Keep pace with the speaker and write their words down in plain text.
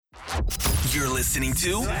You're listening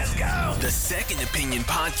to Let's Go, the Second Opinion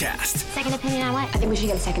Podcast. Second opinion on what? I think we should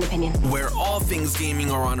get a second opinion. Where all things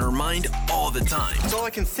gaming are on our mind all the time. That's all I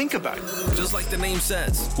can think about. Just like the name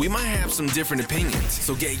says, we might have some different opinions.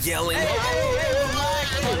 So get yelling,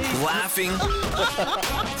 laughing,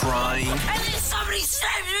 crying, and then somebody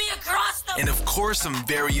stabbed me across the... and of course some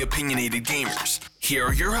very opinionated gamers. Here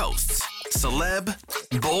are your hosts, Celeb,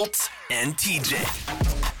 Bolt, and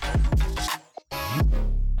TJ.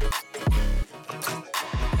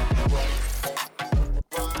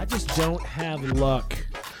 I just don't have luck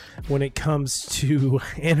when it comes to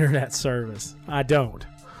internet service. I don't.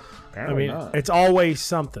 Apparently I mean, not. it's always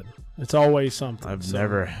something. It's always something. I've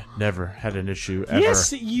never had an issue ever.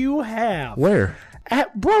 Yes, you have. Where?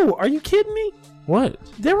 Bro, are you kidding me? What?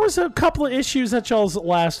 There was a couple of issues at y'all's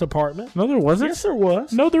last apartment. No, there wasn't. Yes, there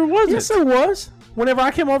was. No, there wasn't. Yes, there was. Whenever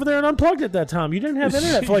I came over there and unplugged it that time, you didn't have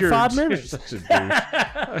internet for like 5 minutes. You're such a douche.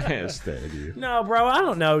 I can't stand you. No, bro, I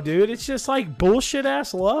don't know, dude. It's just like bullshit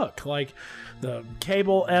ass luck. Like the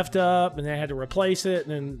cable effed up and they had to replace it,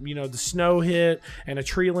 and then, you know, the snow hit and a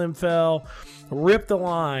tree limb fell, ripped the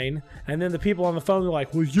line, and then the people on the phone were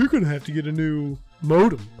like, well, you're going to have to get a new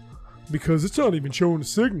modem because it's not even showing a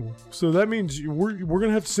signal. So that means we're going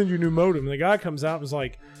to have to send you a new modem. And the guy comes out and was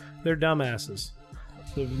like, they're dumbasses.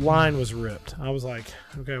 The line was ripped. I was like,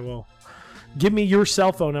 okay, well, give me your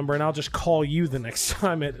cell phone number and I'll just call you the next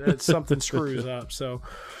time it something screws up. So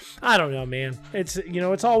I don't know, man. It's, you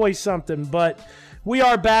know, it's always something. But we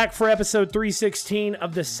are back for episode 316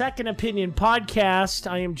 of the Second Opinion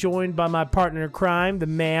Podcast. I am joined by my partner in crime, the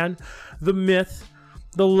man, the myth,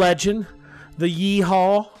 the legend, the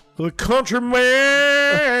yeehaw, the countryman.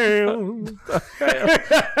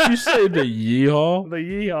 You say the yeehaw? The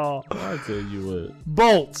yeehaw. I tell you what.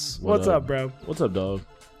 Bolts. What's What up, bro? What's up, dog?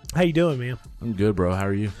 How you doing, man? I'm good, bro. How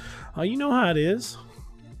are you? You know how it is.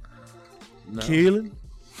 No. Killing.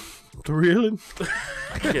 Thrilling.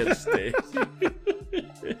 I can't stay.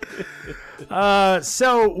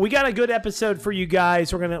 So we got a good episode for you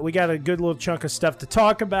guys. We got a good little chunk of stuff to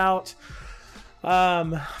talk about.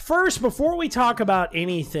 First, before we talk about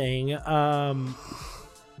anything,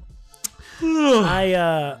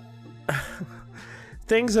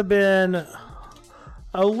 things have been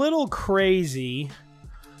a little crazy,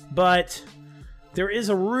 but there is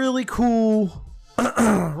a really cool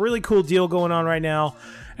deal going on right now,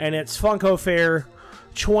 and it's Funko Fair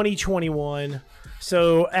 2021.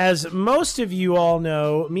 So, as most of you all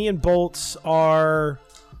know, me and Bolts are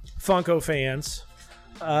Funko fans,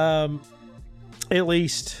 at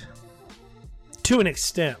least to an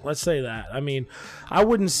extent. Let's say that. I mean, I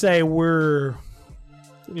wouldn't say we're,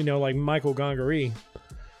 you know, like Michael Gongari.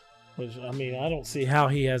 Which, I mean, I don't see how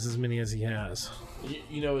he has as many as he has.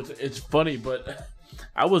 You know, it's funny, but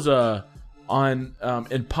I was on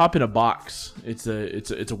in Pop in a Box. It's a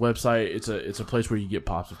website. It's a place where you get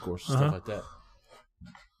pops, of course, and stuff like that.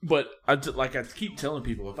 But I keep telling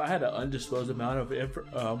people, if I had an undisposed amount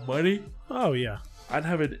of money, Oh yeah, I'd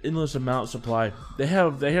have an endless amount of supply. They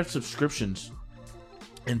have subscriptions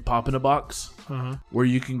in Pop in a Box where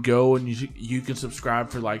you can go and you can subscribe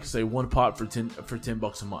for, like, say, one pop for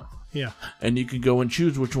 $10 a month. yeah. And you can go and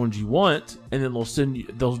choose which ones you want, and then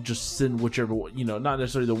they'll just send whichever one, you know, not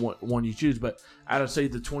necessarily the one you choose, but out of, say,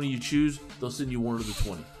 the 20 you choose, they'll send you one of the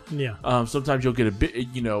 20. Yeah. Sometimes you'll get a bit,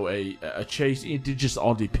 you know, a chase. It just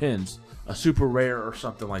all depends. A super rare or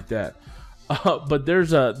something like that. But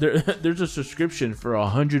there's a subscription for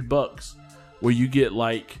 $100 where you get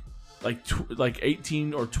like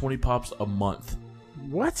 18 or 20 pops a month.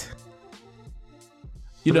 What?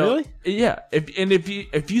 You know, Really? Yeah.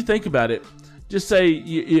 If you think about it, just say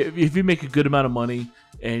if you make a good amount of money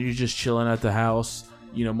and you're just chilling at the house,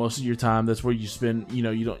 you know, most of your time, that's where you spend. You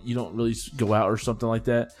know, you don't really go out or something like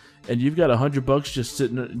that, and you've got $100 just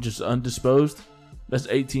sitting, just undisposed. That's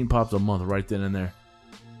 18 pops a month right then and there.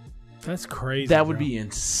 That's crazy. That would bro. be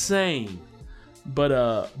insane. But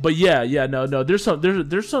yeah, no. There's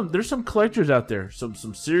some collectors out there, some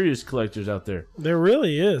serious collectors out there. There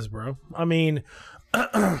really is, bro. I mean,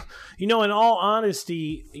 you know, in all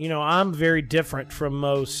honesty, you know, I'm very different from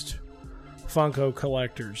most Funko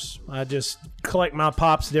collectors. I just collect my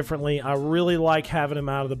pops differently. I really like having them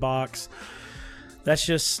out of the box. That's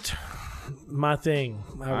just my thing.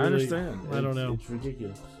 I understand. I don't know. It's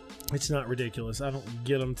ridiculous. It's not ridiculous. I don't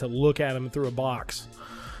get them to look at them through a box.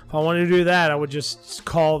 If I wanted to do that, I would just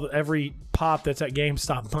call every pop that's at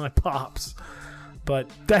GameStop my pops.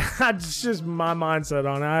 But that's just my mindset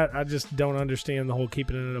on it. I just don't understand the whole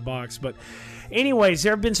keeping it in a box. But anyways,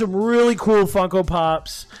 there have been some really cool Funko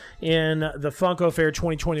Pops in the Funko Fair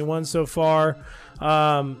 2021 so far.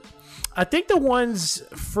 I think the ones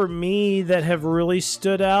for me that have really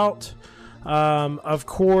stood out, of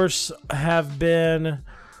course, have been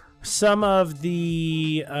some of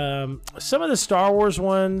the Star Wars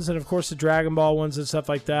ones, and of course the Dragon Ball ones and stuff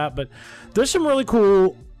like that. But there's some really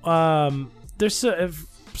cool.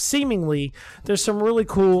 Seemingly there's some really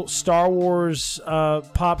cool Star Wars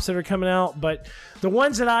pops that are coming out. But the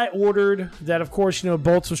ones that I ordered, that of course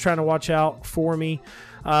Bolts was trying to watch out for me,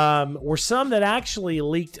 were some that actually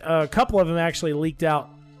leaked. A couple of them actually leaked out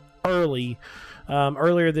earlier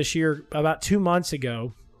this year, about 2 months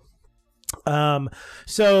ago.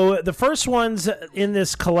 So the first ones in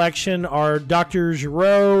this collection are Dr.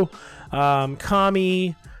 Gero,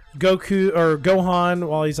 Kami, Gohan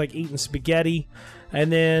while he's like eating spaghetti. And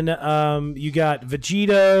then you got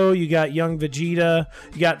Vegito, you got young Vegeta,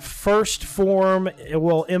 you got first form,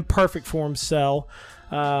 imperfect form Cell.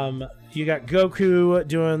 You got Goku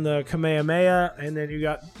doing the Kamehameha, and then you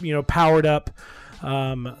got powered up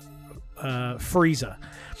Frieza.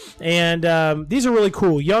 And these are really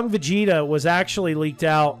cool. Young Vegeta was actually leaked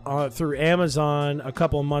out through Amazon a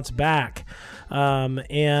couple of months back.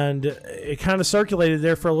 And it kind of circulated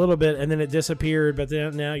there for a little bit, and then it disappeared. But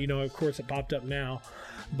then now, of course, it popped up now.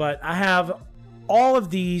 But I have all of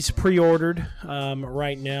these pre-ordered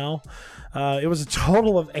right now. It was a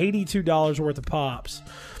total of $82 worth of pops.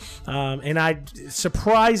 And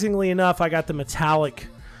surprisingly enough, I got the metallic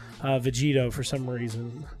Vegito for some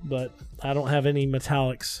reason, but I don't have any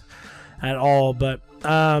metallics at all. But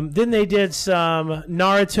then they did some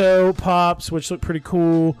Naruto pops, which look pretty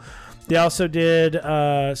cool. They also did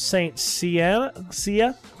Saint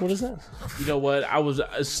Seiya. What is that? You know what? I was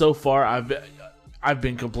so far. I've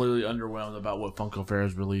been completely underwhelmed about what Funko Fair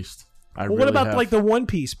has released. What about like the One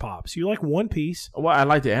Piece pops? You like One Piece? Well, I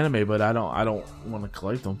like the anime, but I don't want to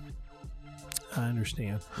collect them. I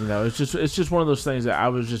understand. It's just one of those things that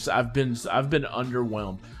I've been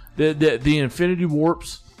underwhelmed. The Infinity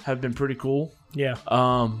Warps have been pretty cool. Yeah.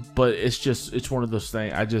 But it's one of those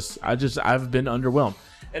things. I've been underwhelmed.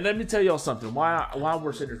 And let me tell y'all something. While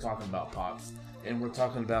we're sitting here talking about pops, and we're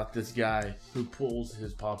talking about this guy who pulls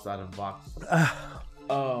his pops out of boxes.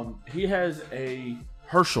 He has a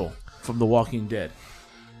Herschel from The Walking Dead,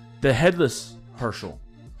 the headless Herschel.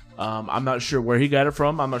 I'm not sure where he got it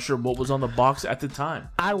from. I'm not sure what was on the box at the time.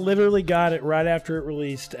 I literally got it right after it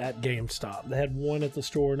released at GameStop. They had one at the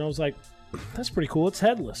store, and I was like, "That's pretty cool. It's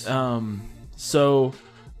headless." So,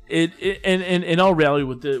 in all reality,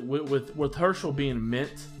 with Herschel being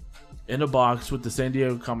mint in a box with the San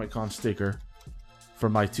Diego Comic-Con sticker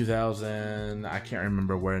from like 2000, I can't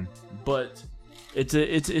remember when, but it's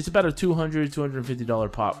about a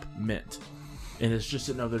 $250 pop mint, and it's just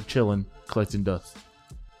sitting over there chilling, collecting dust.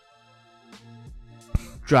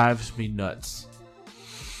 Drives me nuts.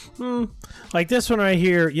 Like this one right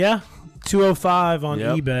here, yeah, $205 on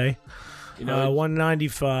eBay.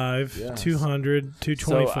 195, yeah. 200,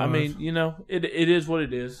 225. So I mean, it is what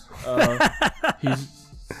it is.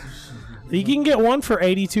 You can get one for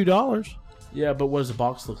 $82. Yeah, but what does the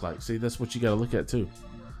box look like? See, that's what you got to look at too.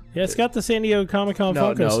 Yeah, it's got the San Diego Comic-Con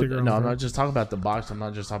Funko sticker. No, I'm not just talking about the box. I'm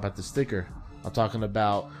not just talking about the sticker. I'm talking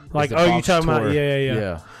about like, you talking about?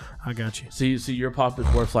 Yeah. I got you. See, your pop is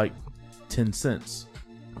worth like 10 cents.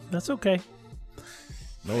 That's okay.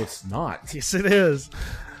 No, it's not. Yes, it is.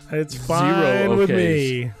 It's fine with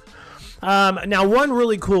me. Now, one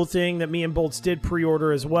really cool thing that me and Bolts did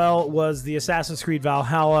pre-order as well was the Assassin's Creed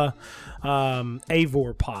Valhalla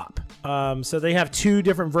Eivor pop. So they have two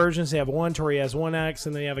different versions. They have one where he has one axe,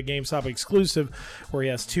 and they have a GameStop exclusive where he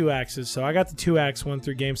has two axes. So I got the two axe one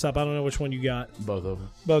through GameStop. I don't know which one you got. Both of them.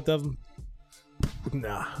 Both of them?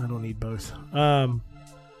 Nah, I don't need both.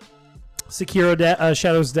 Sekiro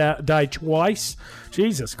Shadows Die Twice.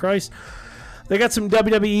 Jesus Christ. They got some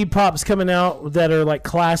WWE pops coming out that are like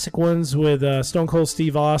classic ones with Stone Cold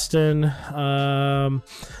Steve Austin.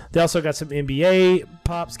 They also got some NBA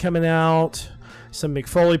pops coming out, some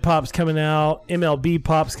McFoley pops coming out, MLB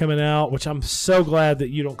pops coming out, which I'm so glad that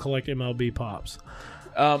you don't collect MLB pops.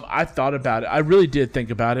 I thought about it. I really did think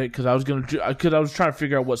about it because I was trying to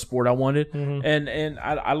figure out what sport I wanted, and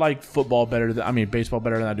I like football baseball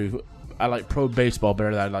better than I do. I like pro baseball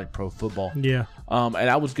better than I like pro football. Yeah. And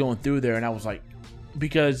I was going through there, and I was like,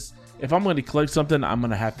 because if I'm going to collect something, I'm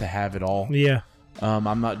going to have it all. Yeah.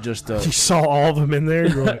 I'm not just a... You saw all of them in there?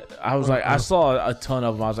 Like, I was like, I saw a ton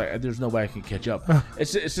of them. I was like, there's no way I can catch up.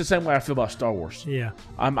 It's the same way I feel about Star Wars. Yeah.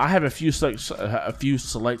 I have a few select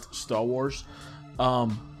Star Wars,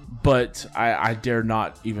 but I dare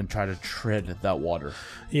not even try to tread that water.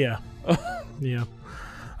 Yeah. Yeah.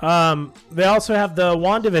 They also have the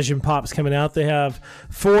WandaVision pops coming out. They have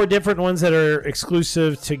 4 different ones that are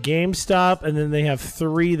exclusive to GameStop, and then they have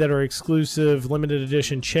 3 that are exclusive limited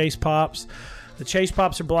edition Chase pops. The Chase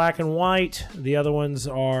pops are black and white. The other ones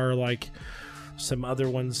are like some other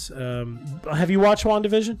ones. Have you watched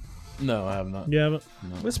WandaVision? No, I have not. You haven't?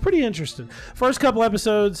 No. It's pretty interesting. First couple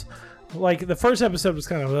episodes, like the first episode was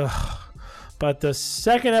kind of ugh. But the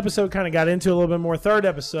second episode kind of got into it a little bit more. Third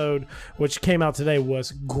episode, which came out today,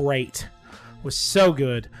 was great. Was so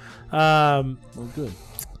good. Well, good.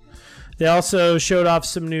 They also showed off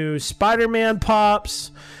some new Spider-Man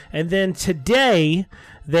pops. And then today,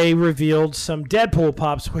 they revealed some Deadpool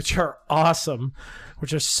pops, which are awesome.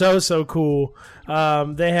 Which are so cool.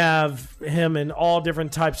 They have him in all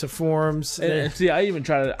different types of forms. And see, I even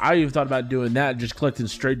thought about doing that, just collecting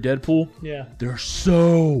straight Deadpool. Yeah. There's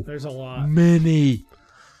a lot. Many.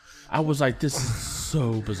 I was like, this is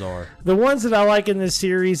so bizarre. The ones that I like in this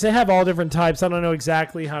series, they have all different types. I don't know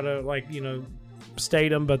exactly how to, state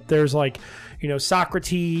them, but there's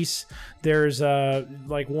Socrates. There's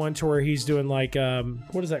one to where he's doing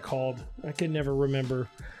what is that called? I can never remember.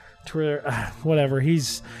 Whatever.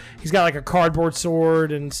 He's got like a cardboard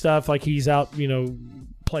sword and stuff. Like he's out,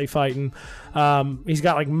 play fighting. He's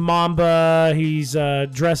got like Mamba. He's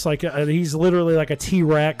dressed like he's literally like a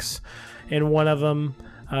T-Rex in one of them.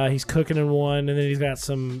 He's cooking in one, and then he's got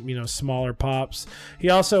some, smaller pops. He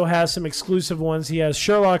also has some exclusive ones. He has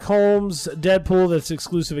Sherlock Holmes Deadpool that's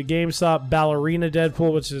exclusive at GameStop, Ballerina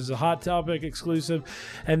Deadpool, which is a Hot Topic exclusive,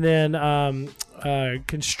 and then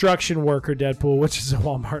Construction Worker Deadpool, which is a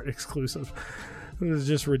Walmart exclusive. It was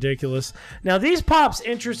just ridiculous. Now, these pops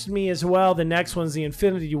interest me as well. The next one's the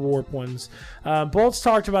Infinity Warp ones. Bolt's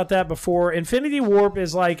talked about that before. Infinity Warp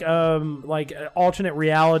is like alternate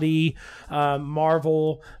reality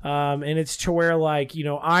Marvel, and it's to where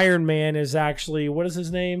Iron Man is actually, what is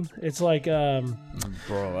his name? It's like bro,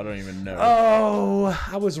 I don't even know. Oh,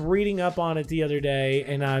 I was reading up on it the other day,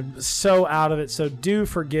 and I'm so out of it. So do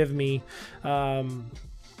forgive me.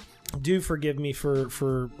 Do forgive me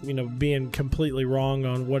for being completely wrong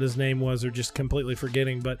on what his name was, or just completely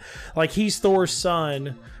forgetting. But he's Thor's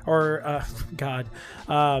son, or God,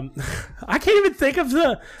 I can't even think of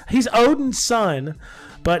he's Odin's son,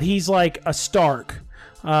 but he's like a Stark,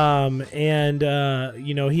 and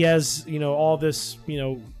he has all this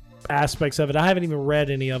aspects of it. I haven't even read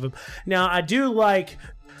any of them. Now I do like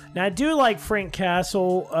Frank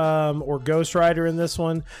Castle or Ghost Rider in this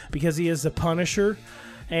one because he is the Punisher.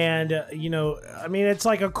 And, it's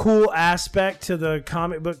like a cool aspect to the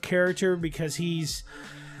comic book character because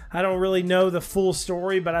I don't really know the full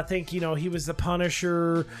story, but I think, he was the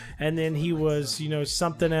Punisher and then he was,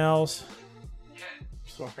 something else.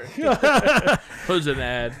 Sorry. Was an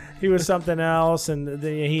ad. He was something else, and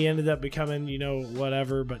then he ended up becoming,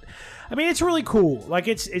 whatever. But, it's really cool.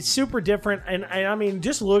 It's super different. And,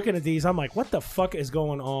 just looking at these, I'm like, what the fuck is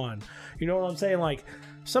going on? You know what I'm saying?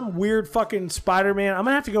 Some weird fucking Spider-Man. I'm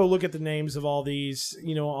going to have to go look at the names of all these,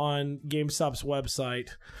 on GameStop's website.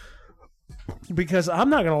 Because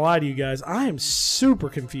I'm not going to lie to you guys. I am super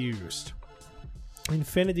confused.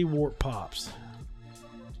 Infinity Warp pops.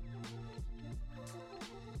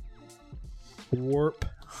 Warp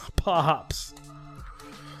pops.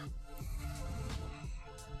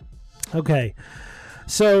 Okay.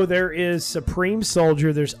 So there is Supreme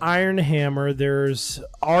Soldier. There's Iron Hammer. There's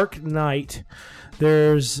Arc Knight.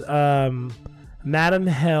 There's Madam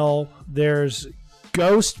Hell. There's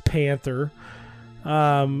Ghost Panther,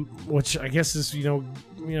 which I guess is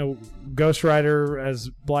Ghost Rider as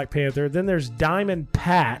Black Panther. Then there's Diamond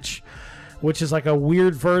Patch, which is like a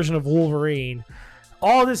weird version of Wolverine.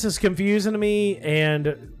 All this is confusing to me,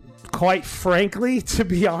 and quite frankly, to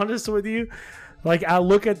be honest with you, I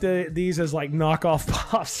look at these as knockoff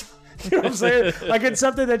pops. You know what I'm saying? It's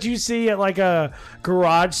something that you see at a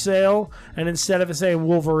garage sale, and instead of it saying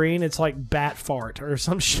Wolverine, it's like Bat Fart or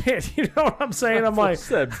some shit. You know what I'm saying? I'm like,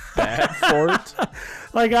 said Bat Fart.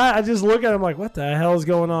 I just look at it, I'm like, what the hell is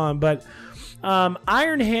going on? But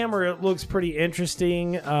Iron Hammer, it looks pretty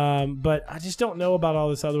interesting, but I just don't know about all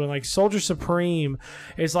this other one. Soldier Supreme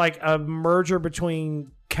is like a merger between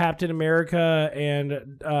Captain America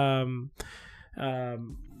and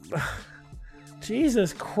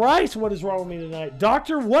Jesus Christ, what is wrong with me tonight?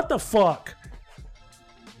 Doctor, what the fuck?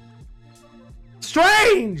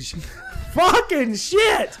 Strange! Fucking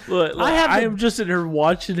shit! Look, I am just in here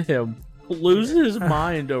watching him lose his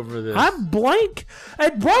mind over this. I'm blank.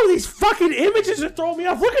 And bro, these fucking images are throwing me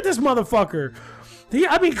off. Look at this motherfucker.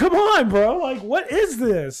 I mean, come on, bro. Like, what is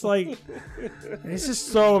this? Like, it's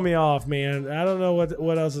just throwing me off, man. I don't know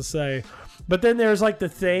what else to say. But then there's like the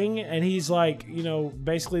Thing, and he's like, you know,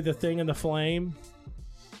 basically the Thing in the flame.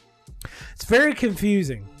 It's very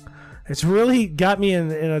confusing. It's really got me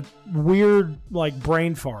in a weird, like,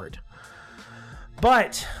 brain fart.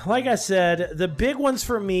 But, like I said, the big ones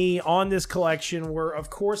for me on this collection were, of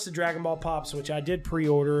course, the Dragon Ball Pops, which I did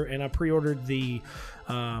pre-order, and I pre-ordered the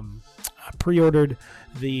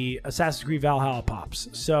Assassin's Creed Valhalla Pops.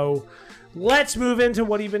 So, let's move into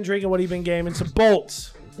what you've been drinking, what you've been gaming. Some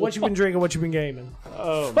Bolts. What you been drinking, what you been gaming.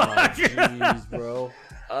 Oh, my jeez, bro.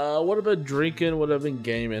 What have I been drinking? What have I been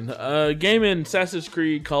gaming? Gaming Assassin's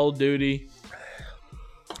Creed, Call of Duty.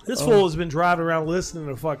 This fool has been driving around listening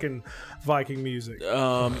to fucking Viking music.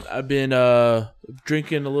 I've been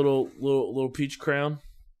drinking a little Peach Crown.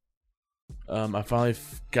 I finally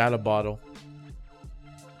got a bottle.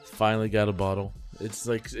 Finally got a bottle. It's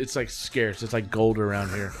like scarce. It's like gold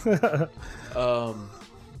around here.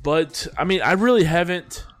 But I mean, I really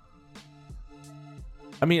haven't.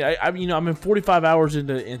 I mean, I'm in 45 hours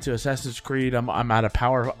into Assassin's Creed. I'm at a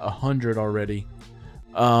power 100 already.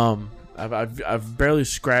 I've barely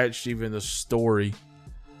scratched even the story,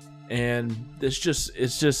 and it's just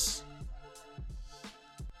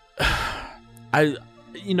I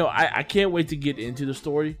can't wait to get into the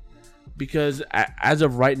story, because as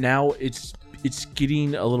of right now it's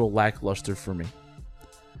getting a little lackluster for me.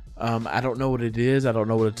 I don't know what it is. I don't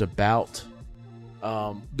know what it's about.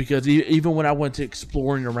 Because even when I went to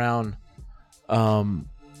exploring around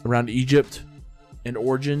Egypt and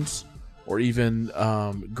Origins, or even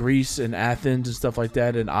Greece and Athens and stuff like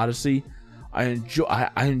that in Odyssey, I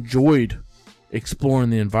enjoyed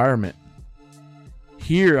exploring the environment.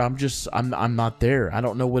 Here, I'm not there. I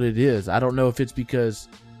don't know what it is. I don't know if it's because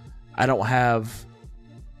I don't have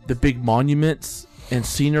the big monuments and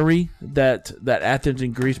scenery that Athens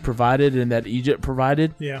and Greece provided and that Egypt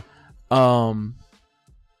provided. Yeah.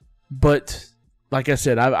 But like I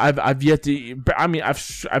said, I've yet to. I mean,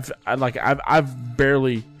 I've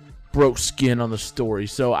barely broke skin on the story,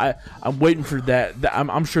 so I'm waiting for that.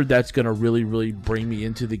 I'm sure that's gonna really bring me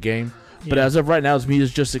into the game. Yeah. But as of right now, it's me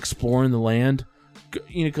just exploring the land.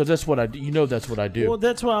 You know, because that's what I do. You know, that's what I do. Well,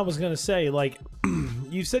 that's what I was gonna say. Like,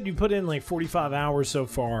 you said you put in like 45 hours so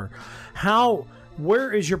far.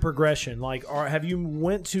 Where is your progression? Like, have you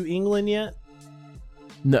went to England yet?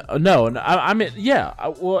 No. I'm in. Yeah.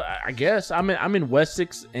 Well, I guess I'm in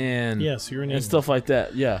Wessex and yes, you're in England. And stuff like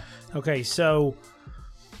that. Yeah. Okay, so,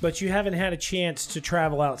 but you haven't had a chance to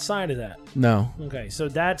travel outside of that. No. Okay, so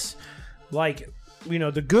that's like, you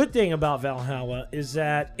know, the good thing about Valhalla is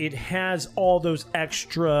that it has all those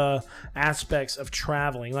extra aspects of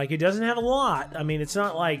traveling. Like, it doesn't have a lot. I mean, it's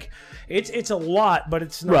not like it's a lot, but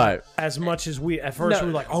it's not as much as we at first we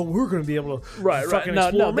were like, oh, we're going to be able to fucking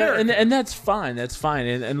explore America. And that's fine. That's fine.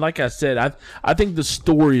 And like I said, I think the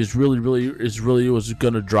story is really was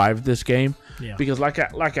going to drive this game. Yeah. Because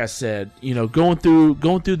like I said, you know, going through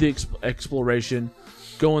the exploration,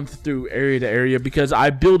 going through area to area, because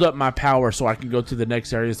I build up my power so I can go to the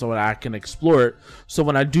next area so I can explore it. So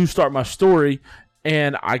when I do start my story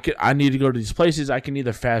and I need to go to these places, I can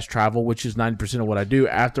either fast travel, which is 90% of what I do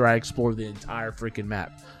after I explore the entire freaking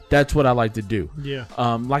map. That's what I like to do. Yeah.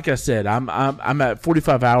 Like I said, I'm at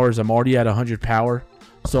 45 hours. I'm already at 100 power.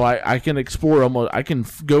 So I can explore almost. I can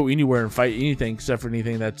go anywhere and fight anything except for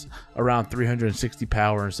anything that's around 360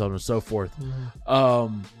 power and so on and so forth.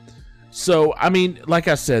 Mm-hmm. So I mean, like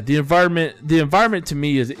I said, the environment to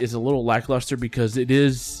me is a little lackluster because it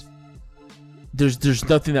is. There's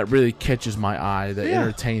nothing that really catches my eye that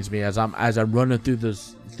entertains me as I'm running through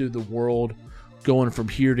the world, going from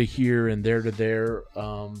here to here and there to there.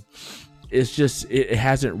 It's just it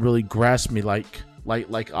hasn't really grasped me like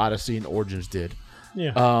Odyssey and Origins did.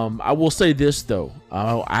 Yeah. I will say this though.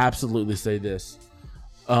 I'll absolutely say this.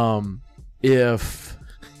 If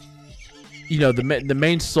you know the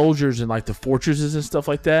main soldiers and like the fortresses and stuff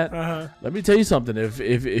like that, let me tell you something.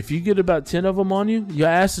 If you get about 10 of them on you, your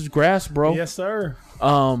ass is grass, bro. Yes, sir.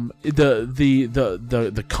 The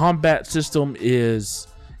combat system is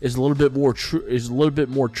a little bit more true. Is a little bit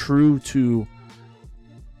more true to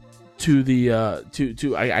the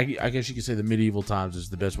I guess you could say the medieval times is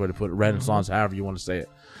the best way to put it. Renaissance, however you want to say it.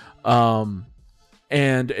 And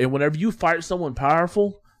whenever you fight someone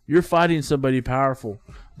powerful, you're fighting somebody powerful.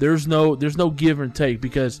 There's no give and take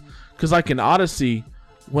because like in Odyssey,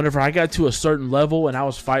 whenever I got to a certain level and I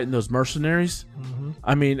was fighting those mercenaries,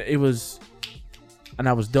 I mean it was, and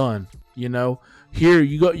I was done. You know, here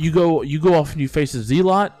you go off and you face a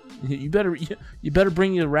zealot. you better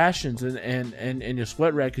bring your rations and your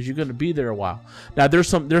sweat rack because you're going to be there a while. Now there's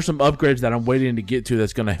some upgrades that I'm waiting to get to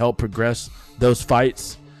that's going to help progress those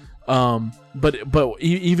fights. But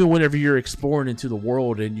even whenever you're exploring into the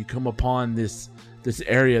world and you come upon this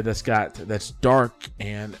area that's dark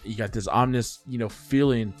and you got this ominous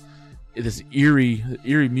feeling, this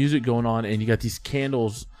eerie music going on, and you got these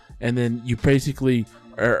candles, and then you basically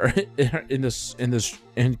are in this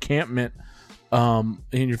encampment, and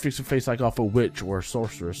you're fixing to face like off a witch or a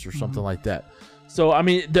sorceress or something like that. So I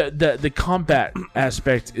mean, the combat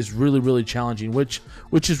aspect is really, really challenging, which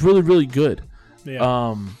is really, really good.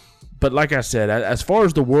 Yeah. But like I said, as far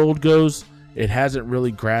as the world goes, it hasn't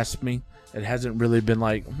really grasped me. It hasn't really been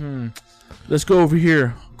like, let's go over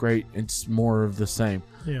here. Great, it's more of the same.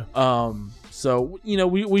 Yeah. So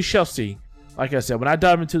we shall see. Like I said, when I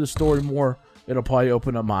dive into the story more, it'll probably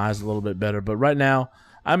open up my eyes a little bit better. But right now,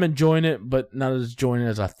 I'm enjoying it, but not as enjoying it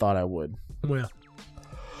as I thought I would. Well,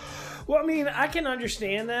 I mean, I can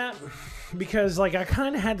understand that because, like, I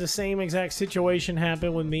kind of had the same exact situation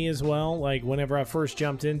happen with me as well. Like, whenever I first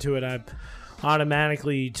jumped into it, I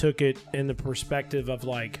automatically took it in the perspective of,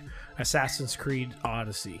 like, Assassin's Creed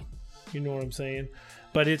Odyssey. You know what I'm saying?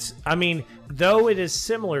 But though it is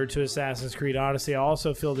similar to Assassin's Creed Odyssey, I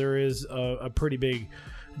also feel there is a pretty big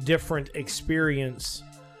different experience.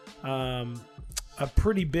 A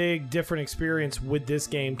pretty big different experience with this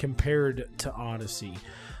game compared to Odyssey.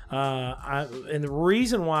 And the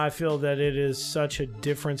reason why I feel that it is such a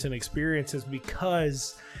difference in experience is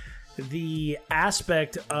because the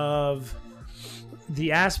aspect of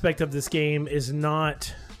this game is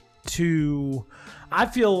not to... I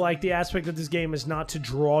feel like the aspect of this game is not to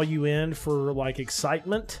draw you in for like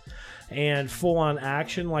excitement and full-on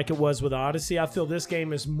action like it was with Odyssey. I feel this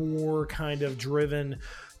game is more kind of driven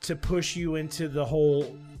to push you into the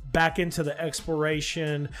whole, back into the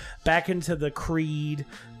exploration, back into the Creed,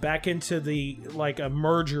 back into the, like, a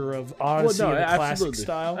merger of Odyssey and the classic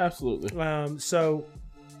style. Absolutely. So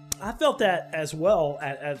I felt that as well.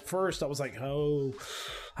 At first, I was like, oh,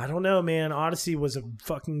 I don't know, man. Odyssey was a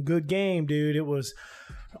fucking good game, dude. It was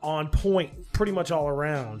on point pretty much all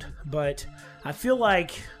around. But I feel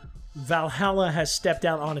like Valhalla has stepped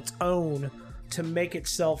out on its own to make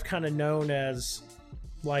itself kind of known as,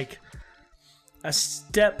 like, a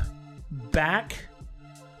step back,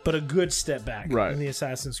 but a good step back in the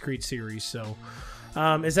Assassin's Creed series. So,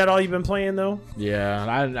 is that all you've been playing, though? Yeah,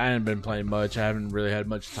 I haven't been playing much. I haven't really had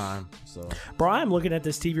much time. So, bro, I'm looking at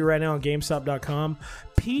this TV right now on GameStop.com.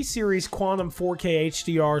 P-Series Quantum 4K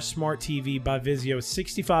HDR Smart TV by Vizio,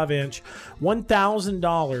 65-inch,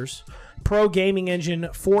 $1,000. Pro Gaming Engine,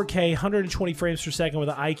 4K, 120 frames per second with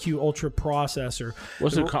an IQ Ultra processor.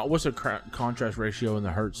 What's the contrast ratio in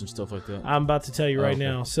the hertz and stuff like that? I'm about to tell you right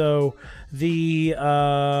now. So the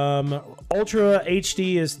Ultra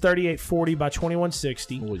HD is 3840 by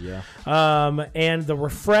 2160. Oh yeah. And the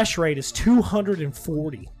refresh rate is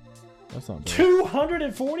 240. That's not bad.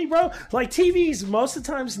 240, bro. Like, TVs most of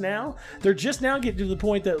the times now, they're just now getting to the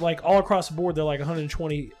point that, like, all across the board, they're like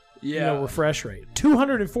 120. Refresh rate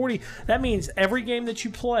 240. That means every game that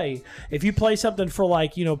you play, if you play something for,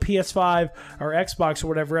 like, PS5 or Xbox or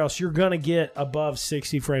whatever else, you're gonna get above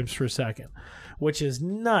 60 frames per second, which is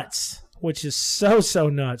nuts. Which is so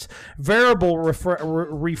nuts. Variable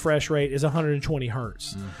refresh rate is 120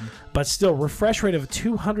 hertz, but still refresh rate of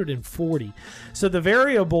 240. So the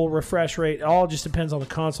variable refresh rate all just depends on the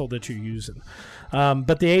console that you're using.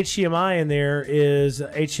 But the HDMI in there is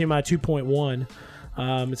HDMI 2.1.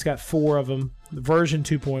 It's got 4 of them. Version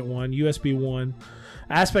 2.1, USB 1.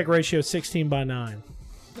 Aspect ratio 16:9.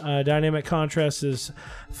 Dynamic contrast is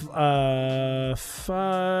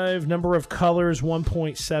 5. Number of colors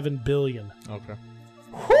 1.7 billion. Okay.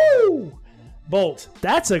 Whoo! Bolt.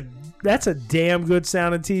 That's a damn good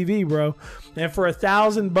sounding TV, bro. And for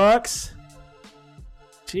 $1,000,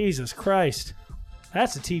 Jesus Christ,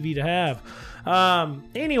 that's a TV to have.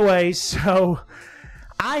 Anyway, so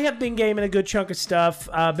I have been gaming a good chunk of stuff.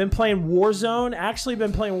 I've been playing Warzone. Actually,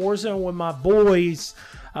 been playing Warzone with my boys,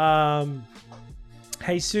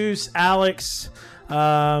 Jesus, Alex,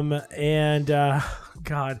 and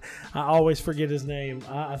God, I always forget his name.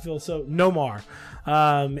 I feel so Nomar.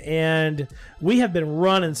 And we have been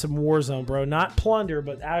running some Warzone, bro. Not Plunder,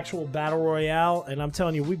 but actual Battle Royale. And I'm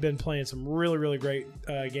telling you, we've been playing some really, really great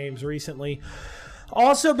games recently.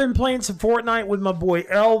 Also been playing some Fortnite with my boy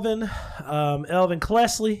Elvin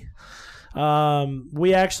Klesley.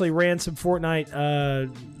 We actually ran some Fortnite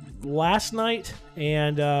last night,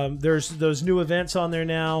 and there's those new events on there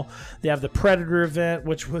now. They have the Predator event,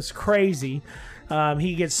 which was crazy.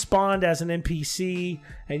 He gets spawned as an NPC,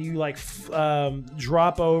 and you like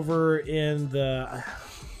drop over in the.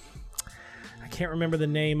 I can't remember the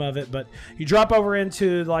name of it, but you drop over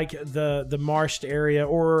into like the marshed area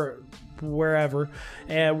or wherever,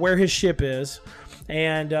 and where his ship is,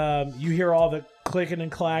 and you hear all the clicking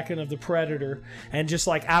and clacking of the Predator, and just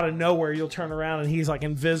like out of nowhere you'll turn around and he's like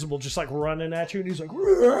invisible, just like running at you, and he's like,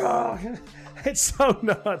 "Rah!" It's so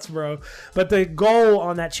nuts, bro. But the goal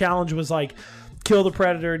on that challenge was like kill the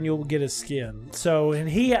Predator and you'll get his skin. So, and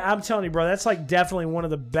I'm telling you, bro, that's like definitely one of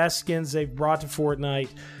the best skins they've brought to Fortnite.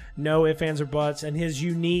 No ifs, ands, or buts. And his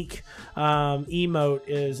unique emote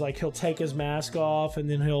is like he'll take his mask off and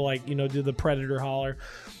then he'll like, do the Predator holler.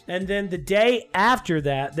 And then the day after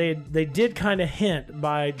that, they did kind of hint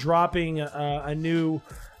by dropping a new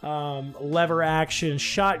lever action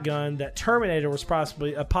shotgun that Terminator was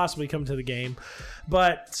possibly coming to the game.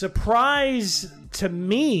 But surprise to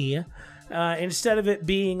me, instead of it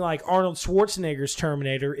being like Arnold Schwarzenegger's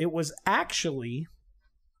Terminator, it was actually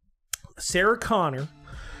Sarah Connor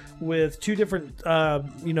with two different,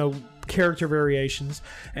 character variations,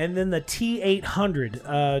 and then the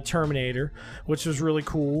T-800 Terminator, which was really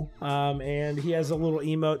cool. And he has a little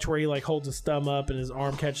emote where he like holds his thumb up and his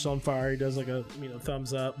arm catches on fire. He does like a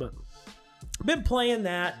thumbs up. But I've been playing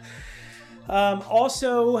that.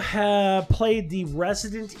 Also played the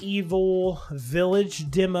Resident Evil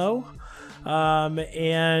Village demo,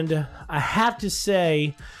 and I have to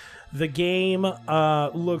say the game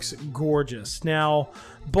looks gorgeous. Now,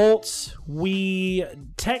 Bolts, we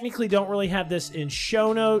technically don't really have this in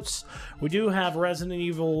show notes. We do have Resident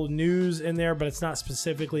Evil news in there, but it's not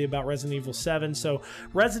specifically about Resident Evil 7. So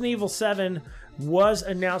Resident Evil 7 was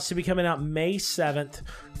announced to be coming out May 7th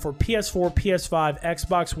for PS4, PS5,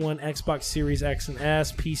 Xbox One, Xbox Series X and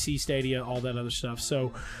S, PC Stadia, all that other stuff.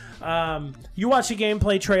 So you watched a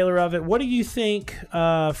gameplay trailer of it. What do you think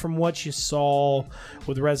from what you saw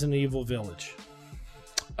with Resident Evil Village?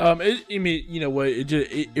 It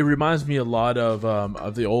reminds me a lot of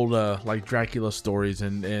the old like Dracula stories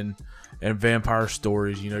and vampire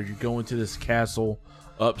stories. You're going to this castle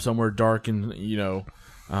up somewhere dark and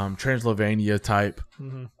Transylvania type.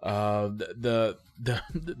 Mm-hmm.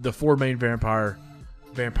 The four main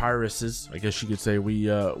vampiresses, I guess you could say,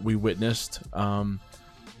 we witnessed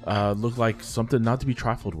look like something not to be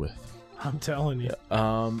trifled with. I'm telling you.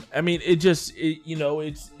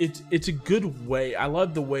 It's a good way. I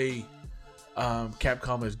love the way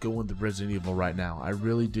Capcom is going to Resident Evil right now. I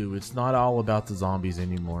really do. It's not all about the zombies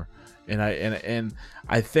anymore. And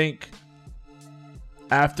I think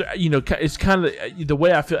after, it's kind of the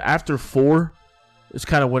way I feel after 4. It's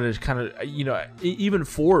kind of what it's kind of, even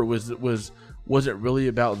 4 wasn't really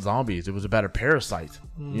about zombies. It was about a parasite,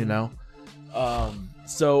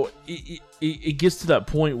 So it gets to that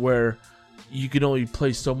point where you can only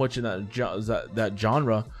play so much in that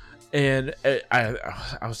genre. And I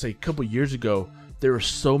would say a couple years ago, there were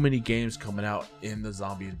so many games coming out in the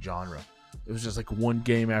zombie genre. It was just like one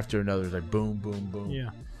game after another. It was like boom, boom, boom. Yeah.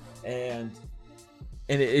 And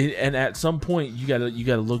at some point you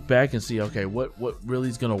gotta look back and see, okay, what really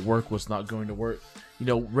is gonna work, what's not going to work.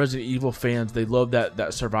 Resident Evil fans, they love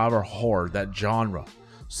that survivor horror, that genre.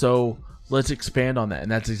 So let's expand on that,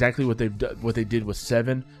 and that's exactly what they did with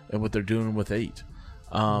 7 and what they're doing with 8.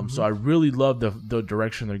 So I really love the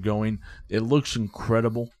direction they're going. It looks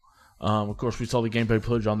incredible. Of course, we saw the gameplay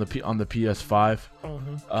footage on the PS5,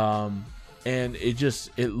 and it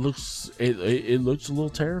looks a little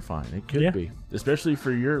terrifying. It could be, especially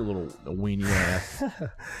for your little weenie ass.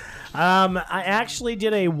 I actually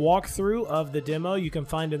did a walkthrough of the demo. You can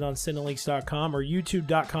find it on cineleaks.com or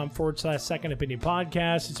youtube.com/Second Opinion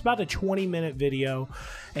Podcast. It's about a 20-minute video,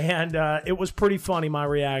 and it was pretty funny, my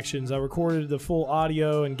reactions. I recorded the full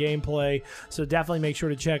audio and gameplay, so definitely make sure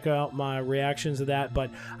to check out my reactions of that. But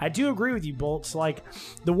I do agree with you, Bolts. Like,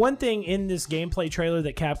 the one thing in this gameplay trailer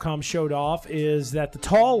that Capcom showed off is that the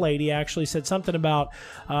tall lady actually said something about,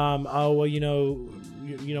 my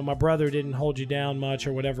brother didn't hold you down much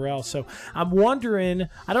or whatever else. So I'm wondering,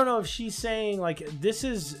 I don't know if she's saying like this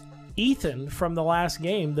is Ethan from the last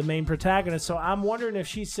game, the main protagonist. So I'm wondering if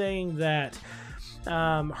she's saying that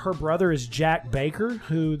her brother is Jack Baker,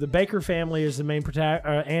 who the Baker family is the main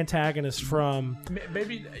antagonist from.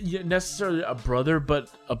 Maybe necessarily a brother,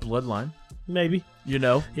 but a bloodline. Maybe.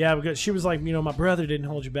 Yeah, because she was like, my brother didn't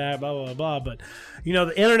hold you back, blah, blah, blah. But,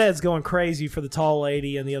 the internet's going crazy for the tall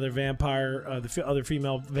lady and the other vampire, the other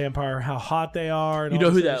female vampire, how hot they are. And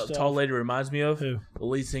who that tall lady reminds me of? Who? The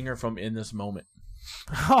lead singer from In This Moment.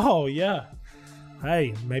 Oh, yeah.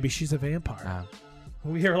 Hey, maybe she's a vampire.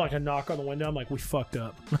 We hear like a knock on the window. I'm like, we fucked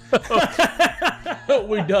up.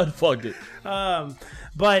 We done fucked it.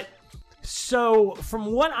 But so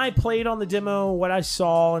from what I played on the demo, what I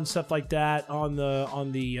saw and stuff like that on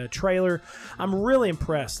the trailer, I'm really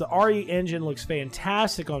impressed. The RE engine looks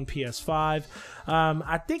fantastic on PS5.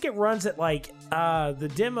 I think it runs at like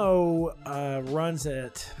the demo runs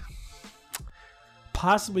at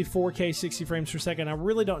possibly 4K 60 frames per second. I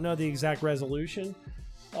really don't know the exact resolution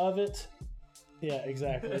of it. Yeah,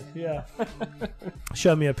 exactly. Yeah.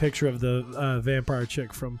 Show me a picture of the vampire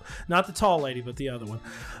chick from, not the tall lady, but the other one.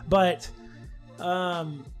 But,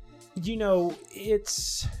 you know,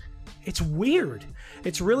 it's weird.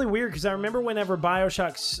 It's really weird because I remember whenever when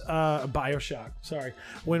Resident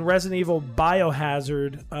Evil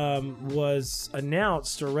Biohazard was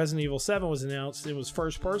announced, or Resident Evil 7 was announced, it was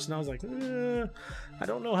first person. I was like, I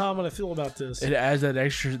don't know how I'm going to feel about this. It adds that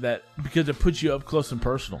extra, because it puts you up close and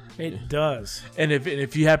personal. It does. And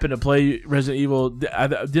if you happen to play Resident Evil,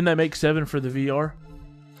 didn't that make 7 for the VR?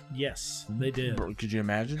 Yes, they did. Could you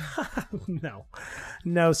imagine?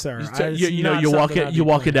 No, sir. You're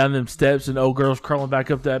walking down them steps and old girl's crawling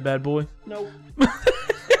back up that bad boy. Nope.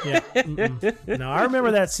 Yeah. No, I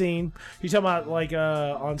remember that scene. You talking about like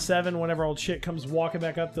on 7, whenever old shit comes walking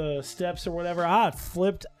back up the steps or whatever? I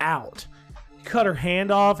flipped out. Cut her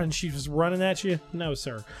hand off and she was running at you. No,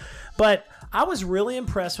 sir. But I was really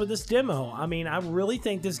impressed with this demo. I mean, I really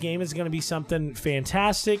think this game is going to be something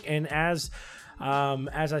fantastic. And as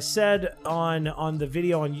I said on the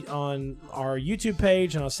video on our YouTube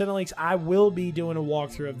page and on Cinelinks, I will be doing a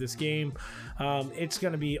walkthrough of this game. It's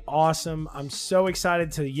going to be awesome. I'm so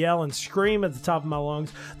excited to yell and scream at the top of my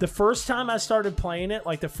lungs. The first time I started playing it,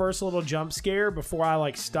 like the first little jump scare before I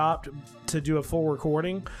like stopped to do a full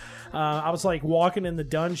recording, I was like walking in the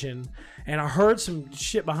dungeon and I heard some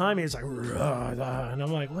shit behind me. It's like, and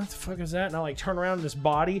I'm like, what the fuck is that? And I like turn around and this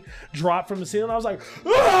body dropped from the ceiling. I was like,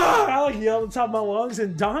 I like yelled at the top of my lungs,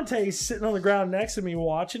 and Dante's sitting on the ground next to me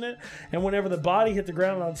watching it. And whenever the body hit the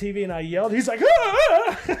ground on TV and I yelled, he's like,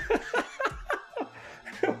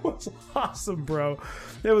 It was awesome, bro.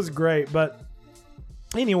 It was great. But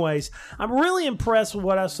anyways, I'm really impressed with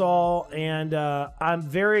what I saw, and I'm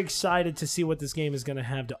very excited to see what this game is going to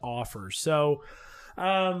have to offer. So,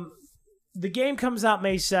 the game comes out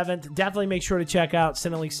May 7th. Definitely make sure to check out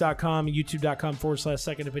Cinelinks.com and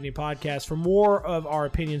YouTube.com/Second Opinion Podcast for more of our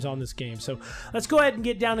opinions on this game. So let's go ahead and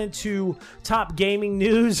get down into top gaming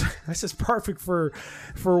news. This is perfect for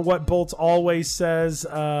what Bolts always says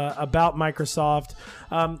about Microsoft.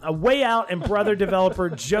 A Way Out and brother developer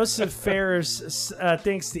Joseph Ferris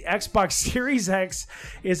thinks the Xbox Series X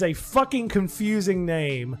is a fucking confusing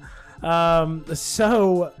name.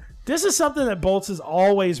 So this is something that Bolts has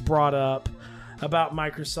always brought up about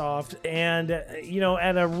Microsoft, and you know,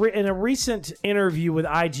 in a recent interview with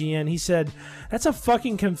IGN, he said that's a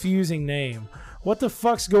fucking confusing name. What the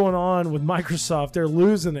fuck's going on with Microsoft? They're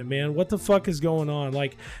losing it, man. What the fuck is going on?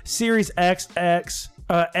 Like Series XX,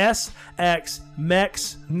 SX,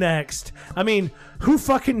 Mex, Next. I mean, who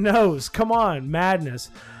fucking knows? Come on,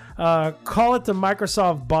 madness. Call it the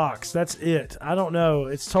Microsoft box. That's it. I don't know.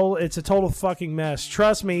 It's a total fucking mess.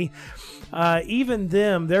 Trust me. Even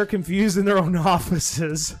them, they're confused in their own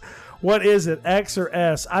offices. What is it? X or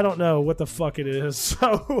S? I don't know what the fuck it is.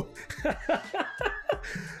 So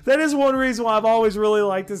that is one reason why I've always really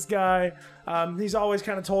liked this guy. He's always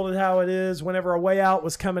kind of told it how it is. Whenever A Way Out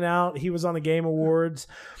was coming out, he was on the Game Awards,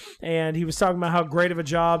 and he was talking about how great of a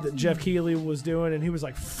job that Jeff Keighley was doing, and he was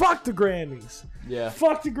like, fuck the Grammys. Yeah.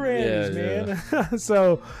 Fuck the Grammys, man. Yeah.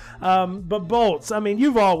 So, but Bolts, I mean,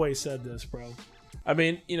 you've always said this, bro. I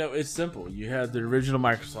mean, you know, it's simple. You had the original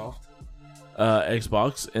Microsoft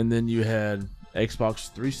Xbox, and then you had Xbox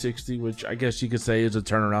 360, which I guess you could say is a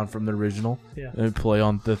turnaround from the original. Yeah. And play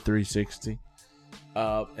on the 360.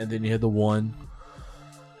 And then you had the One,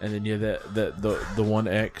 and then you had the One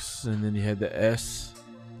X, and then you had the S,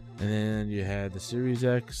 and then you had the Series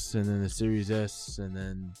X, and then the Series S, and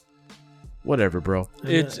then whatever, bro.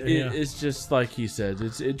 It's just like he said.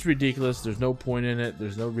 It's ridiculous. There's no point in it.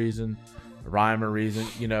 There's no reason, rhyme or reason.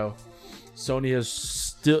 You know, Sony has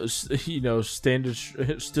still, you know,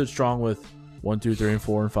 stood strong with 1, 2, 3, and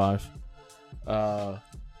 4, and 5.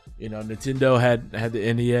 You know, Nintendo had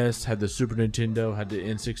the NES, had the Super Nintendo, had the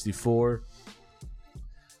N64,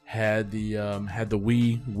 had the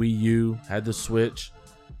Wii U, had the Switch.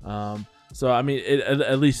 So I mean,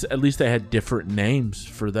 at least they had different names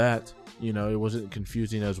for that. You know, it wasn't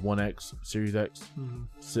confusing as 1X, Series X,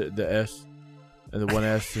 the S, and the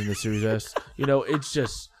 1S and the Series S. You know, it's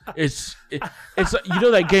just it's you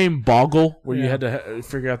know that game Boggle where you had to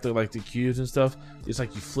figure out the cubes and stuff. It's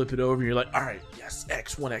like you flip it over and you're like, all right, yes,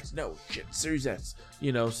 X, 1X, no shit, Series X.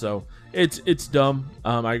 So it's dumb.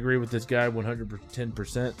 I agree with this guy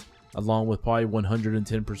 110%, along with probably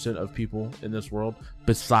 110% of people in this world,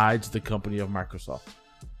 besides the company of Microsoft.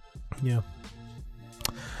 Yeah.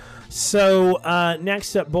 So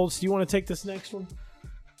next up, Bolts, do you want to take this next one?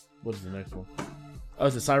 What is the next one? Oh,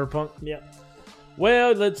 is it Cyberpunk? Yeah.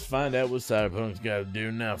 Well, let's find out what Cyberpunk's got to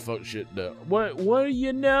do now. Fuck shit up. What do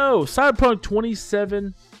you know? Cyberpunk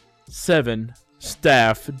 2077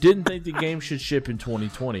 staff didn't think the game should ship in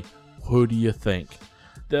 2020. Who do you think?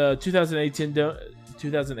 The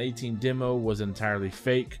 2018 demo was entirely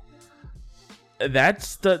fake.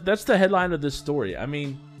 That's the headline of this story. I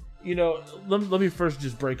mean, let me first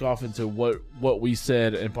just break off into what we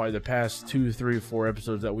said in probably the past 2, 3, 4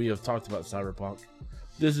 episodes that we have talked about Cyberpunk.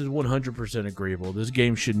 This is 100% agreeable. This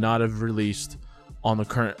game should not have released on the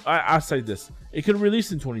current... I say this. It could have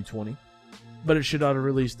released in 2020, but it should not have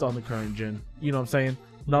released on the current gen. You know what I'm saying?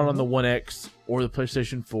 Not on the One X or the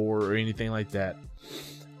PlayStation 4 or anything like that.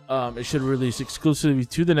 It should have released exclusively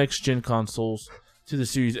to the next gen consoles, to the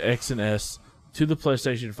Series X and S, to the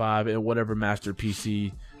PlayStation 5, and whatever master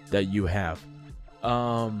PC that you have.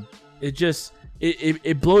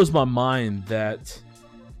 It blows my mind that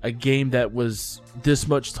a game that was this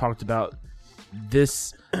much talked about,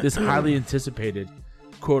 this highly anticipated,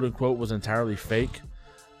 quote unquote, was entirely fake.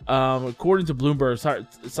 According to Bloomberg,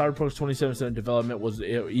 Cyberpunk's 2077 development was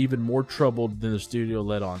even more troubled than the studio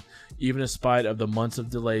let on, even in spite of the months of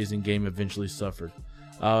delays and game eventually suffered.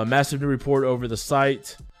 A massive new report over the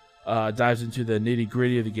site dives into the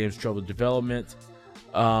nitty-gritty of the game's troubled development.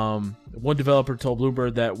 One developer told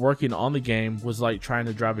Bloomberg that working on the game was like trying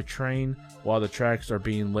to drive a train while the tracks are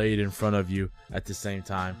being laid in front of you at the same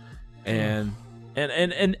time, and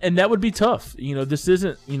that would be tough. This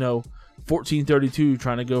isn't 1432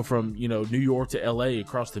 trying to go from New York to LA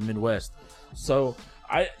across the Midwest. So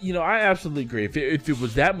I absolutely agree. If it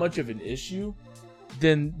was that much of an issue,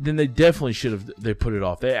 then they definitely should have put it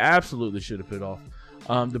off. They absolutely should have put it off.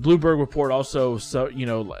 The Bloomberg report also said,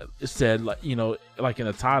 like in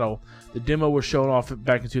the title, the demo was shown off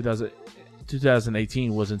back in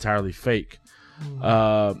 2018 was entirely fake.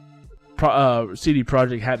 CD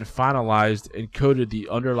Projekt hadn't finalized and coded the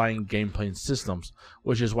underlying gameplay systems,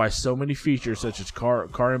 which is why so many features such as car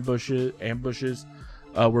ambushes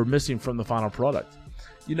were missing from the final product.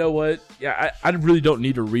 You know what? Yeah, I really don't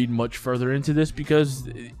need to read much further into this because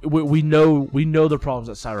we know the problems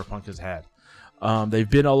that Cyberpunk has had. They've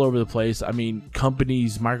been all over the place. I mean,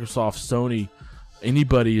 companies, Microsoft, Sony,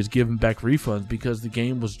 anybody is giving back refunds because the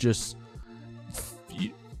game was just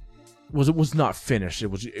was not finished.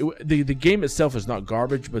 The game itself is not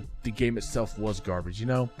garbage, but the game itself was garbage.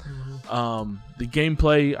 The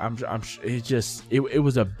gameplay, it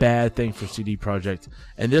was a bad thing for CD Projekt,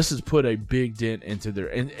 and this has put a big dent into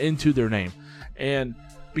their name. And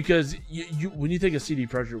because when you think of CD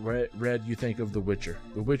Projekt Red, you think of The Witcher.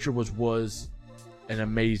 The Witcher was an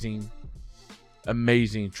amazing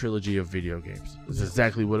trilogy of video games. That's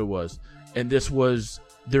exactly what it was. And this was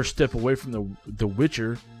their step away from the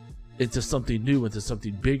Witcher into something new, into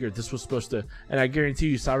something bigger. This was supposed to, and I guarantee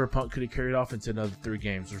you Cyberpunk could have carried off into another 3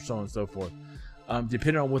 games or so on and so forth.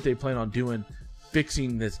 Depending on what they plan on doing,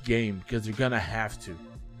 fixing this game, because they're going to have to.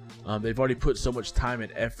 They've already put so much time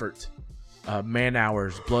and effort, man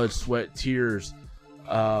hours, blood, sweat, tears,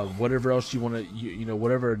 whatever else you want to,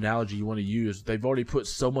 whatever analogy you want to use. They've already put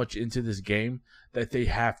so much into this game that they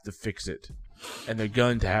have to fix it, and they're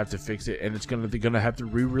going to have to fix it, and they're going to have to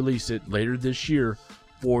re-release it later this year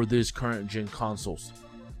for this current gen consoles,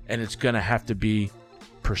 and it's going to have to be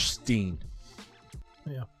pristine.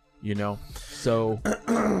 Yeah. So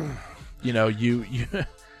you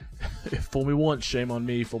fool me once, shame on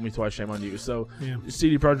me. Fool me twice, shame on you. So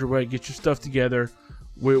CD Projekt Red, get your stuff together.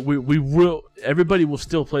 We will. Everybody will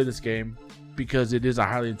still play this game because it is a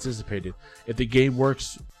highly anticipated. If the game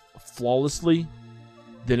works flawlessly,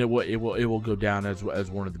 then it will go down as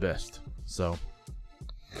one of the best. So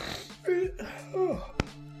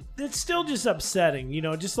it's still just upsetting,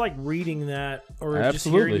 just like reading that or Absolutely. Just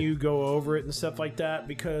hearing you go over it and stuff like that,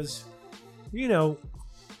 because I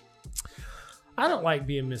don't like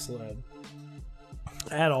being misled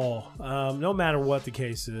at all, no matter what the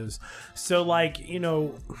case is. So I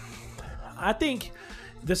think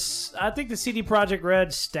the CD Projekt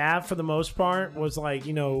Red staff, for the most part, was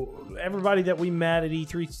everybody that we met at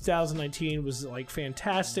E3 2019 was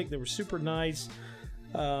fantastic. They were super nice.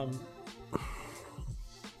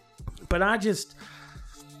 But I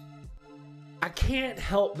can't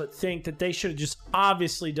help but think that they should have just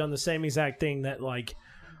obviously done the same exact thing that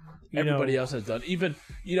everybody else has done. Even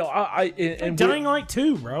and Dying Light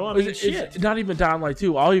 2, bro. I mean, shit. It's not even Dying Light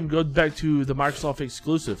 2. I'll even go back to the Microsoft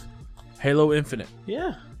exclusive, Halo Infinite.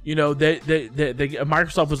 Yeah. They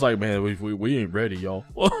Microsoft was like, man, we ain't ready, y'all.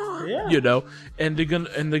 Yeah. And they're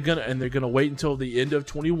gonna wait until the end of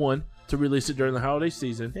 21 to release it during the holiday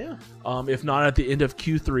season. Yeah. If not at the end of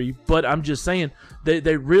Q3. But I'm just saying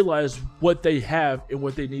they realize what they have and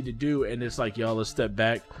what they need to do, and it's like, y'all, let's step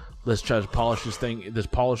back. Let's try to polish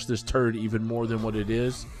this turd even more than what it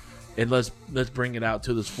is, and let's bring it out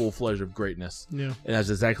to this full fledged of greatness. Yeah, and that's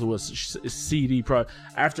exactly what CD Pro.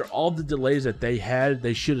 After all the delays that they had,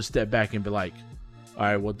 they should have stepped back and be like, all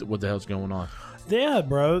right, what the hell's going on? Yeah,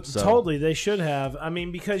 bro, totally. They should have. I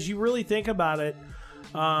mean, because you really think about it.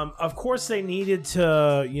 Of course, they needed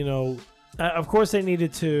to, of course, they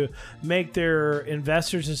needed to make their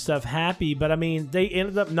investors and stuff happy, but I mean, they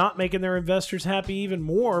ended up not making their investors happy even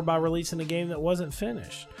more by releasing a game that wasn't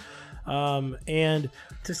finished. And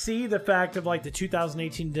to see the fact of the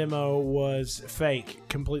 2018 demo was fake,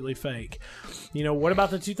 completely fake. What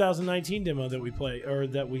about the 2019 demo that we played or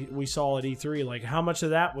that we saw at E3? Like, how much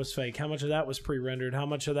of that was fake? How much of that was pre-rendered? How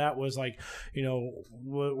much of that was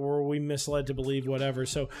were we misled to believe whatever?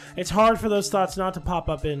 So it's hard for those thoughts not to pop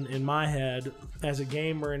up in my head as a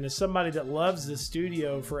gamer and as somebody that loves this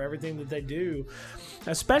studio for everything that they do.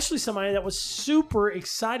 Especially somebody that was super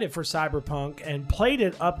excited for Cyberpunk and played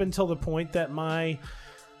it up until the point that my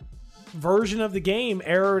version of the game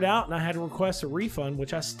errored out and I had to request a refund,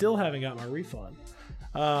 which I still haven't got my refund.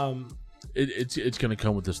 It's going to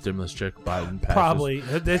come with the stimulus check Biden passes. Probably.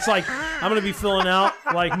 It's like I'm going to be filling out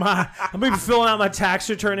my tax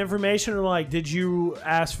return information and like, did you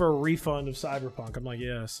ask for a refund of Cyberpunk? I'm like,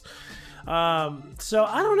 yes. So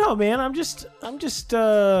I don't know, man. I'm just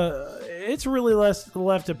it's really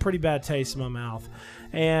left a pretty bad taste in my mouth.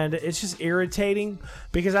 And it's just irritating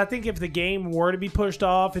because I think if the game were to be pushed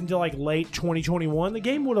off into late 2021, the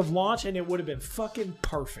game would have launched and it would have been fucking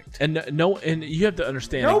perfect. And and you have to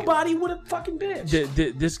understand, nobody would have fucking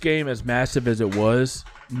bitched. This game, as massive as it was,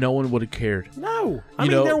 no one would have cared. No, I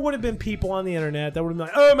mean there would have been people on the internet that would have been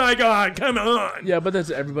like, "Oh my god, come on!" Yeah, but that's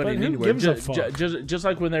everybody but anywhere. Who gives a fuck? Just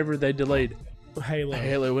like whenever they delayed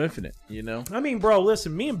Halo Infinite, I mean, bro,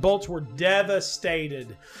 listen, me and Bolts were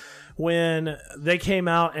devastated when they came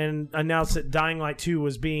out and announced that Dying Light 2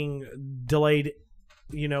 was being delayed,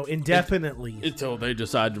 indefinitely. Until they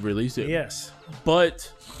decide to release it. Yes.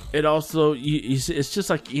 But it also, it's just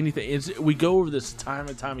like anything. We go over this time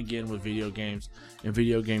and time again with video games and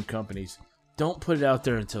video game companies. Don't put it out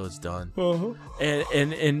there until it's done. Uh-huh.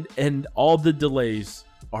 And all the delays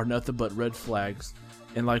are nothing but red flags.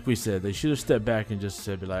 And like we said, they should have stepped back and just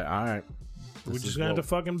said, all right. We're just going to have to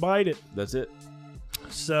fucking bite it. That's it.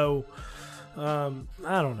 So, I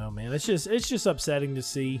don't know, man. It's just upsetting to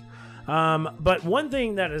see. But one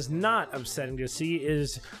thing that is not upsetting to see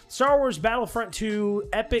is Star Wars Battlefront 2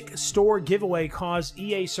 Epic Store giveaway caused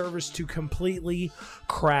EA servers to completely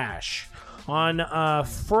crash. On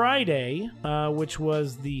Friday, which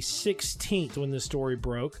was the 16th when this story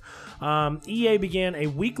broke, EA began a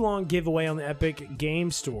week-long giveaway on the Epic Game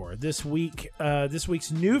Store. This week's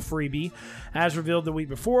new freebie, as revealed the week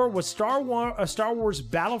before, was Star Wars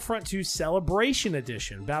Battlefront 2 Celebration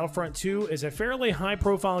Edition. Battlefront 2 is a fairly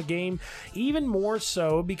high-profile game, even more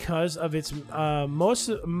so because of its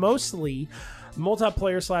mostly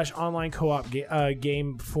multiplayer / online co-op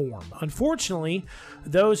game form. Unfortunately,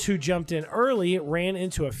 those who jumped in early ran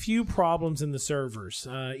into a few problems in the servers.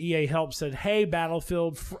 EA Help said, "Hey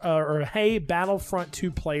Battlefront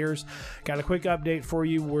 2 players, got a quick update for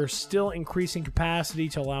you. We're still increasing capacity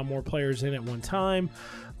to allow more players in at one time.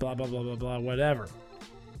 Blah blah blah blah blah. Whatever."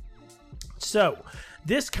 So,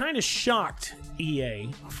 this kind of shocked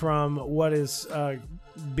EA from what is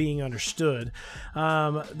being understood.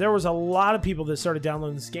 There was a lot of people that started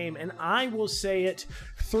downloading this game, and I will say it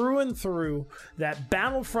through and through that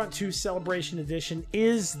Battlefront 2 Celebration Edition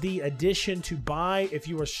is the edition to buy if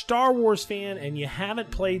you're a Star Wars fan and you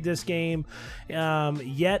haven't played this game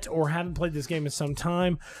yet or haven't played this game in some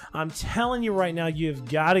time. I'm telling you right now, you've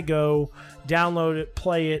got to go download it,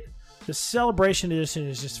 play it. The Celebration Edition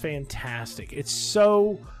is just fantastic. It's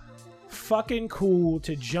so fucking cool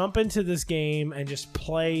to jump into this game and just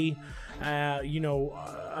play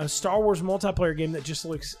a Star Wars multiplayer game that just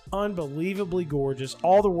looks unbelievably gorgeous.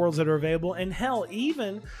 All the worlds that are available, and hell,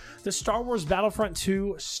 even the Star Wars Battlefront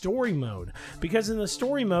 2 story mode. Because in the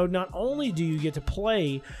story mode, not only do you get to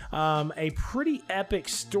play a pretty epic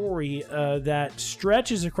story that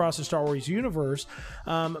stretches across the Star Wars universe,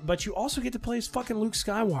 but you also get to play as fucking Luke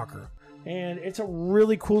Skywalker. And it's a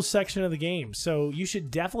really cool section of the game. So you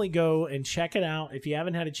should definitely go and check it out if you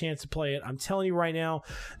haven't had a chance to play it. I'm telling you right now,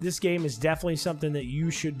 this game is definitely something that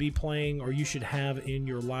you should be playing or you should have in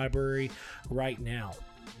your library right now.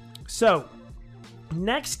 So,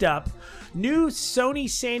 next up, new Sony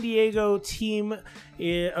San Diego team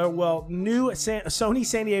Sony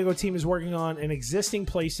San Diego team is working on an existing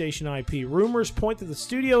PlayStation IP. Rumors point that the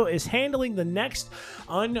studio is handling the next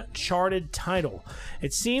Uncharted title.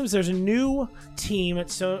 It seems there's a new team at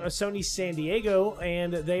Sony San Diego,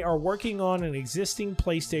 and they are working on an existing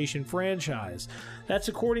PlayStation franchise. That's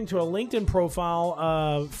according to a LinkedIn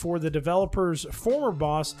profile for the developer's former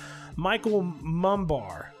boss, Michael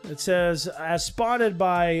Mumbar. It says, as spotted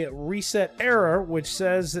by Reset Era, which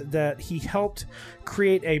says that he helped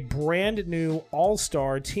create a brand new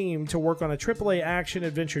all-star team to work on a AAA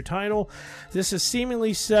action-adventure title. This is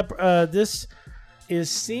seemingly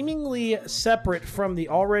separate from the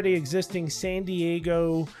already existing San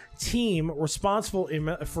Diego team responsible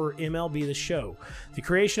for MLB The Show. The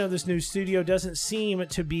creation of this new studio doesn't seem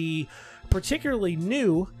to be particularly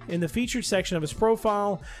new. In the featured section of his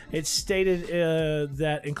profile, it's stated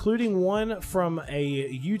that including one from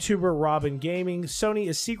a YouTuber, Robin Gaming, Sony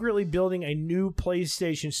is secretly building a new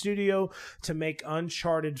PlayStation studio to make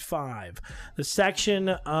Uncharted 5. The section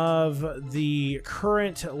of the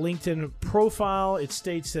current LinkedIn profile, it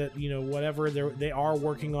states that, whatever, they are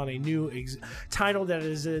working on a new title that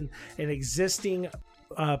is in an existing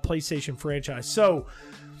PlayStation franchise. So,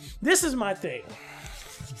 this is my thing.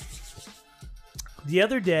 The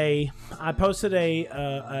other day, I posted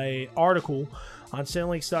a article on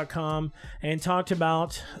Cinelinks.com and talked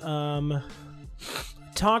about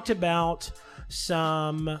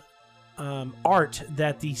some art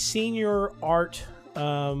that the senior art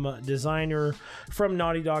designer from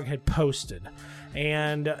Naughty Dog had posted.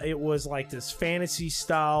 And it was like this fantasy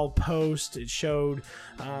style post. It showed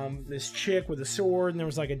this chick with a sword, and there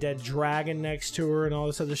was like a dead dragon next to her and all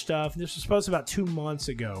this other stuff. And this was posted about 2 months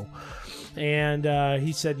ago. And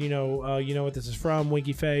he said, you know what this is from,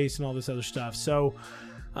 Winky Face and all this other stuff. So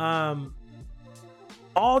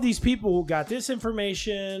all these people got this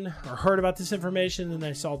information or heard about this information, and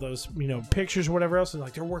they saw those, pictures or whatever else, and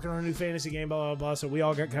like, they're working on a new fantasy game, blah, blah, blah. So we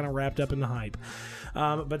all got kind of wrapped up in the hype.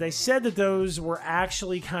 But they said that those were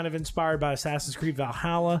actually kind of inspired by Assassin's Creed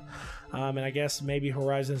Valhalla. And I guess maybe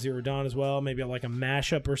Horizon Zero Dawn as well, maybe like a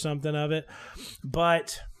mashup or something of it.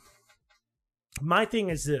 But my thing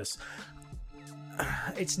is this.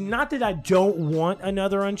 It's not that I don't want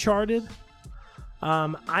another Uncharted.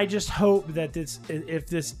 I just hope that if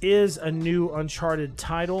this is a new Uncharted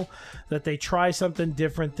title, that they try something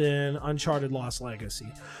different than Uncharted Lost Legacy.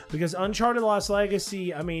 Because Uncharted Lost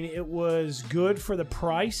Legacy, I mean, it was good for the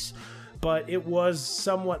price, but it was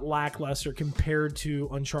somewhat lackluster compared to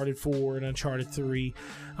Uncharted 4 and Uncharted 3.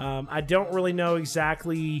 I don't really know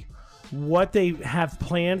exactly what they have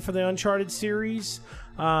planned for the Uncharted series.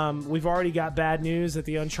 We've already got bad news that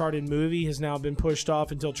the Uncharted movie has now been pushed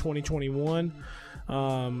off until 2021.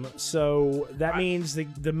 So that means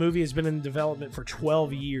the movie has been in development for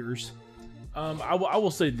 12 years. I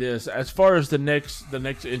will say this: as far as the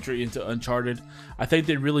next entry into Uncharted, I think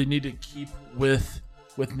they really need to keep with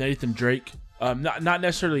Nathan Drake. Not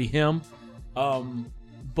necessarily him,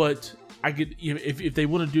 but I could, if they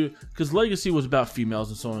want to do, because Legacy was about females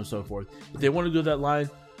and so on and so forth. If they want to go that line,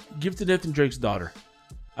 give it to Nathan Drake's daughter.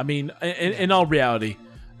 I mean, in all reality,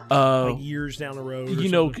 like years down the road,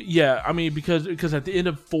 yeah. I mean, because at the end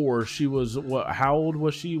of 4, she was what? How old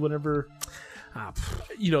was she? Whenever,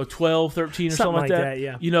 12, 13 or something like that.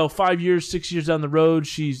 Yeah. 5 years, 6 years down the road,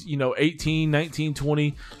 she's 18, 19,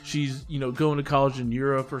 20. She's going to college in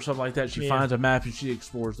Europe or something like that. She finds a map and she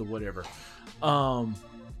explores the whatever. And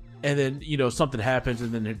then something happens,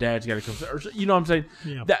 and then her dad's got to come. Or, what I'm saying?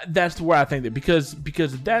 Yeah. That's where I think that because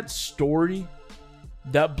that story,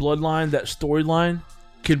 that bloodline, that storyline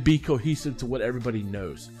can be cohesive to what everybody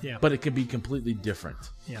knows. Yeah. But it can be completely different.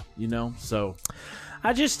 Yeah. So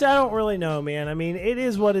I don't really know, man. I mean, it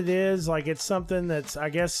is what it is. Like, it's something that's, I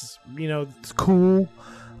guess, it's cool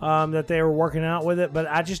that they were working out with it, but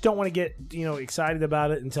I just don't want to get, excited about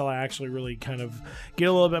it until I actually really kind of get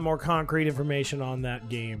a little bit more concrete information on that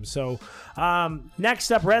game. So,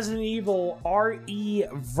 next up, Resident Evil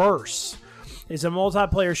RE-Verse is a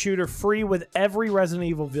multiplayer shooter free with every Resident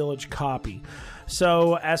Evil Village copy.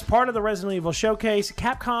 So, as part of the Resident Evil Showcase,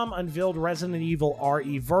 Capcom unveiled Resident Evil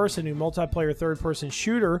RE-Verse, a new multiplayer third-person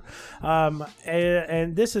shooter,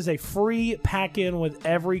 and this is a free pack-in with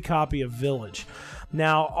every copy of Village.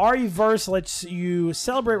 Now, REverse lets you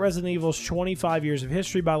celebrate Resident Evil's 25 years of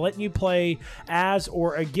history by letting you play as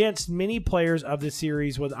or against many players of the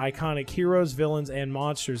series with iconic heroes, villains, and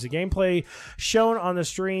monsters. The gameplay shown on the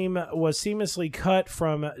stream was seamlessly cut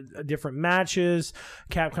from different matches.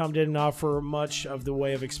 Capcom didn't offer much of the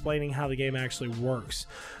way of explaining how the game actually works.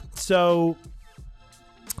 So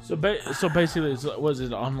basically, was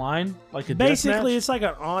it online? Like a basically, deathmatch? it's like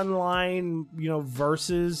an online,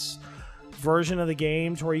 versus version of the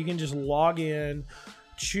game to where you can just log in,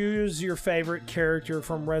 choose your favorite character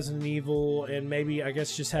from Resident Evil, and maybe I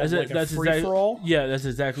guess just have a free for all. Yeah, that's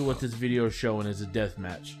exactly what this video is showing is a death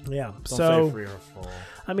match. Yeah, Don't so say free or for all.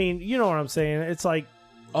 I mean, you know what I'm saying? It's like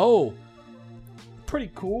pretty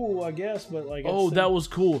cool, I guess, but like that was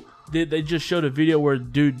cool. They just showed a video where a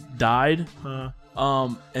dude died,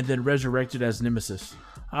 and then resurrected as Nemesis.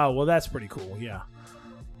 Oh well, that's pretty cool. Yeah.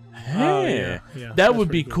 Hey, yeah, that would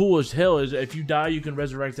be cool as hell. Is if you die, you can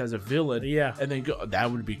resurrect as a villain. Yeah, and then go.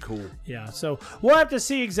 That would be cool. Yeah, so we'll have to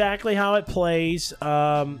see exactly how it plays.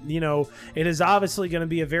 It is obviously going to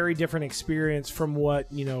be a very different experience from what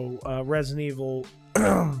Resident Evil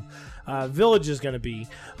Village is going to be,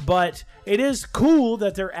 but it is cool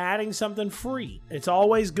that they're adding something free. It's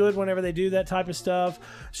always good whenever they do that type of stuff.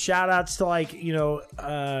 Shout outs to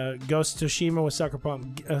Ghost of Tsushima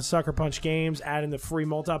with Sucker Punch Games adding the free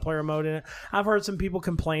multiplayer mode in it. I've heard some people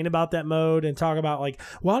complain about that mode and talk about I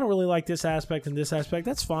don't really like this aspect and this aspect.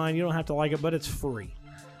 That's fine, you don't have to like it, but it's free.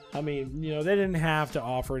 I mean, they didn't have to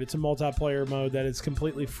offer it. It's a multiplayer mode that is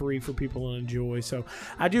completely free for people to enjoy. So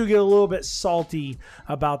I do get a little bit salty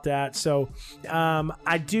about that. So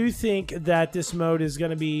I do think that this mode is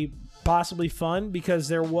going to be possibly fun because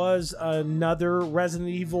there was another Resident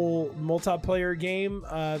Evil multiplayer game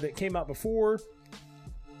that came out before.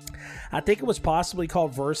 I think it was possibly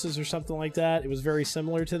called Versus or something like that. It was very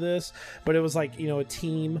similar to this, but it was like a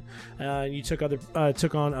team. You took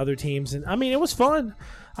on other teams, and I mean it was fun.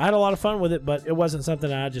 I had a lot of fun with it, but it wasn't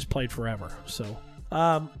something I just played forever. So,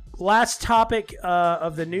 last topic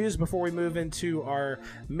of the news before we move into our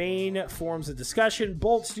main forms of discussion.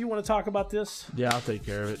 Bolts, do you want to talk about this? Yeah, I'll take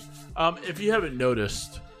care of it. If you haven't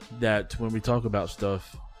noticed that when we talk about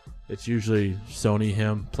stuff, it's usually Sony,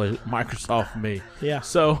 him, Microsoft, me. Yeah.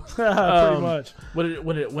 So pretty much.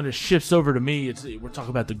 When it shifts over to me, we're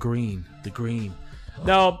talking about the green.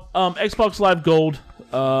 Now, Xbox Live Gold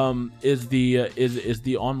is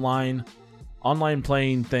the online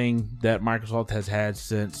playing thing that Microsoft has had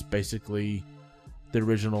since basically the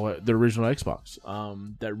original Xbox.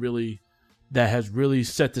 That has really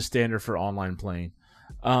set the standard for online playing.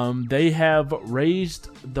 They have raised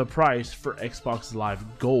the price for Xbox Live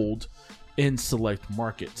Gold in select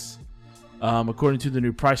markets. According to the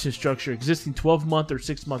new pricing structure, existing 12-month or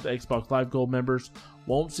 6-month Xbox Live Gold members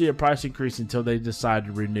won't see a price increase until they decide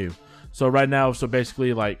to renew. So right now,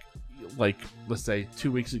 basically like let's say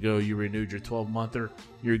 2 weeks ago you renewed your 12-monther,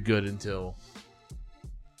 you're good until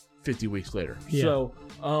 50 weeks later. Yeah. So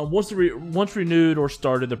once renewed or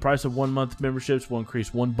started, the price of 1-month memberships will increase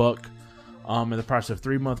 $1. And the price of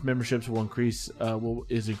 3-month memberships will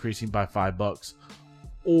is increasing by $5,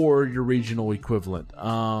 or your regional equivalent.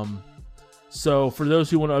 So for those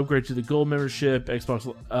who want to upgrade to the Gold membership, to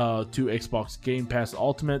Xbox Game Pass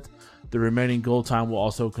Ultimate, the remaining Gold time will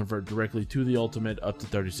also convert directly to the Ultimate up to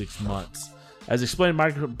 36 months. As explained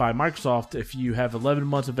by Microsoft, if you have 11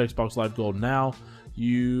 months of Xbox Live Gold now,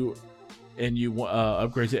 you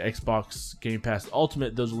upgrade to Xbox Game Pass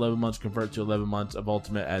Ultimate, those 11 months convert to 11 months of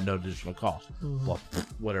Ultimate at no additional cost. Well,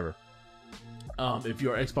 whatever. If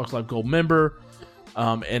you're an Xbox Live Gold member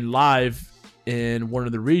and live in one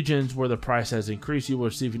of the regions where the price has increased, you will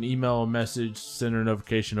receive an email or message, send a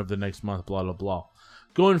notification of the next month, blah, blah, blah.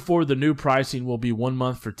 Going forward, the new pricing will be 1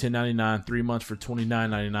 month for $10.99, 3 months for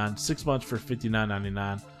 $29.99, 6 months for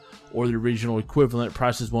 $59.99, or the regional equivalent.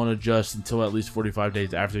 Prices won't adjust until at least 45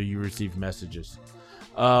 days after you receive messages.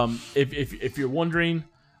 If you're wondering,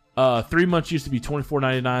 3 months used to be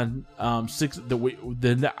 $24.99.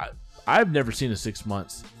 I've never seen a 6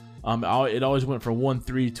 months. It always went from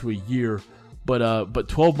 1-3 to a year, but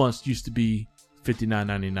 12 months used to be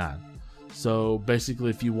 $59.99. So basically,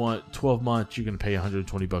 if you want 12 months, you're gonna pay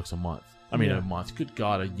 $120 a month. A month. Good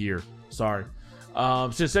God, a year. Sorry.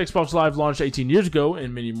 Since Xbox Live launched 18 years ago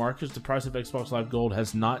in many markets, the price of Xbox Live Gold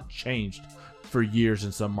has not changed for years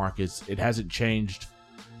in some markets. It hasn't changed.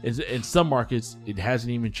 In some markets, it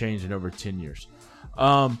hasn't even changed in over 10 years.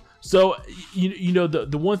 So, the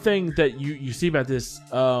one thing that you see about this,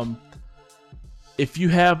 if you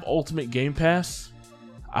have Ultimate Game Pass,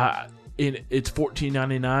 it's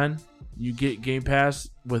 $14.99. You get Game Pass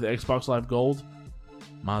with Xbox Live Gold,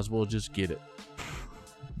 might as well just get it.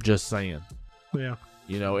 Just saying. Yeah.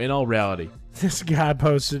 You know, in all reality. This guy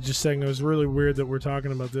posted just saying it was really weird that we're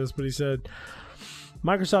talking about this, but he said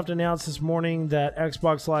Microsoft announced this morning that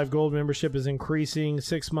Xbox Live Gold membership is increasing.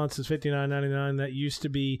 6 months is $59.99. That used to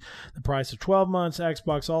be the price of 12 months.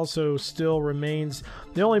 Xbox also still remains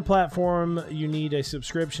the only platform you need a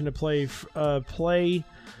subscription to play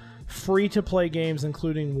free-to-play games,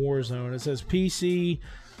 including Warzone. It says PC.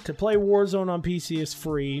 To play Warzone on PC is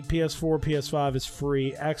free. PS4, PS5 is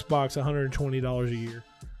free. Xbox, $120 a year.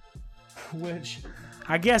 Which,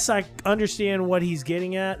 I guess I understand what he's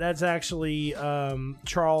getting at. That's actually Charlie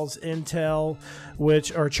Intel,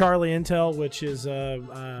 which is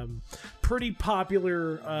a pretty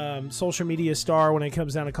popular social media star when it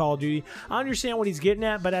comes down to Call of Duty. I understand what he's getting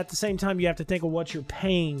at, but at the same time, you have to think of what you're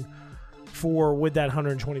paying for with that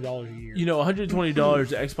 $120 a year. You know, $120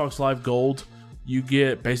 Xbox Live Gold, you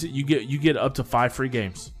get up to 5 free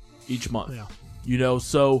games each month. Yeah. You know,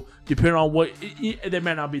 so depending on what, they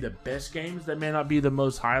may not be the best games, they may not be the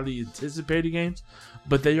most highly anticipated games,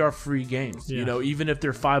 but they are free games. Yeah. You know, even if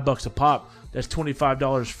they're $5 a pop, that's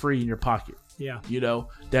 $25 free in your pocket. Yeah. You know,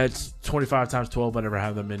 that's 25 times 12, whatever,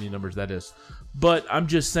 how many numbers that is. But I'm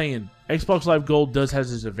just saying, Xbox Live Gold does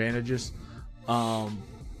has its advantages. And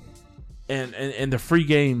the free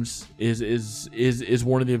games is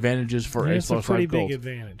one of the advantages for Xbox Live Gold. It's a pretty big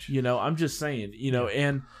advantage. You know, I'm just saying, you know,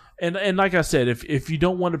 and like I said, if you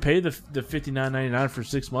don't want to pay the $59.99 for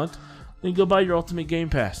 6 months, then go buy your Ultimate Game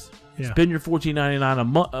Pass. Yeah. Spend your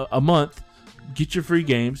 $14.99 a month, get your free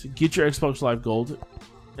games, get your Xbox Live Gold,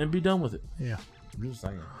 and be done with it. Yeah. I'm just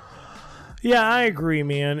saying. Yeah, I agree,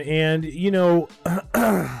 man. And, you know,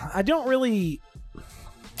 I don't really...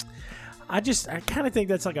 I kind of think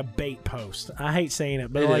that's like a bait post. I hate saying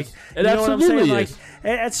it, but It like, is. you It know what I'm saying? absolutely Like, is.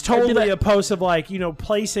 it's totally a post of like, you know,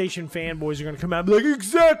 PlayStation fanboys are going to come out and be like,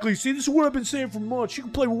 exactly. See, this is what I've been saying for months. You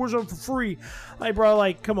can play Warzone for free. Like, bro,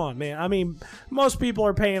 like, come on, man. I mean, most people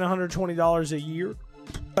are paying $120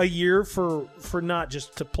 a year for not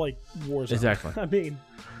just to play Warzone. Exactly. I mean,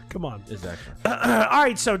 come on. Exactly. All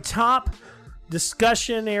right, so top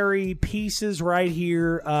discussionary pieces right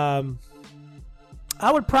here.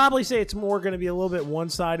 I would probably say it's more going to be a little bit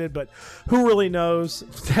one-sided, but who really knows?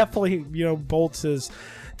 Definitely, you know, Bolts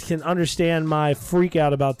can understand my freak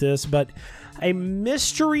out about this, but a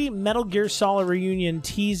mystery Metal Gear Solid reunion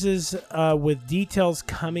teases with details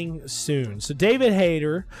coming soon. So David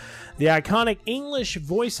Hayter, the iconic English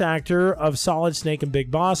voice actor of Solid Snake and Big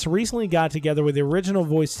Boss, recently got together with the original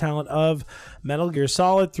voice talent of Metal Gear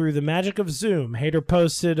Solid through the magic of Zoom. Hayter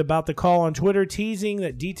posted about the call on Twitter, teasing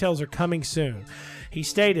that details are coming soon. He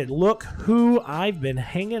stated, "Look who I've been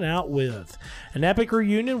hanging out with. An epic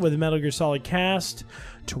reunion with the Metal Gear Solid cast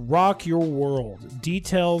to rock your world.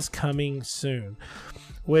 Details coming soon."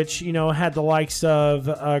 Which, you know, had the likes of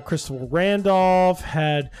Christopher Randolph,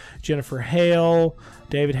 had Jennifer Hale,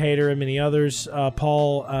 David Hayter, and many others.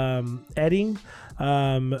 Paul Edding,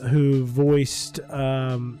 who voiced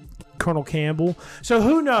Colonel Campbell. So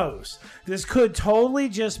who knows? This could totally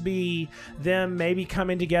just be them maybe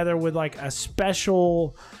coming together with like a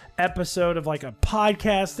special episode of like a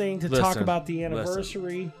podcast thing to talk about the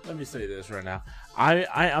anniversary. Let me say this right now.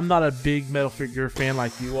 I'm not a big Metal Gear fan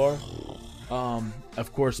like you are.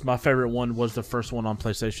 Of course, my favorite one was the first one on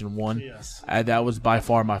PlayStation 1. Yes. That was by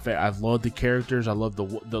far my favorite. I loved the characters. I loved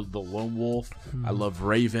the Lone Wolf. I loved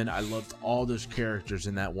Raven. I loved all those characters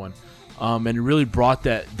in that one. And it really brought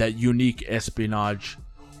that unique espionage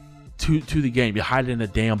to the game. You hide in a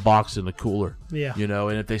damn box in the cooler. Yeah. You know,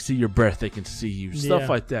 and if they see your breath, they can see you. Stuff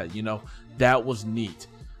like that, you know. That was neat.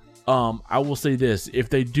 I will say this. If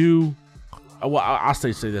they do... I'll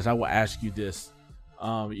say this. I will ask you this.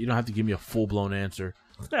 You don't have to give me a full blown answer,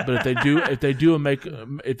 but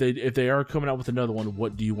if they are coming out with another one,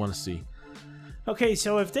 what do you want to see? Okay,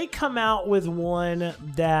 so if they come out with one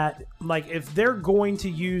that, like, if they're going to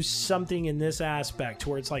use something in this aspect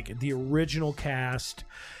where it's like the original cast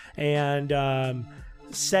and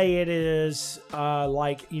say it is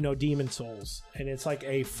like, you know, Demon Souls, and it's like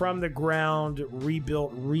a from the ground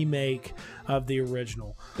rebuilt remake of the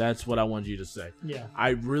original. That's what I wanted you to say. Yeah. I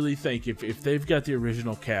really think if they've got the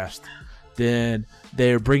original cast, then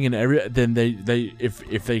they're bringing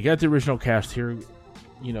if they got the original cast here,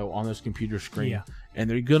 you know, on this computer screen, and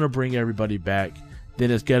they're gonna bring everybody back,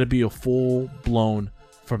 then it's got to be a full blown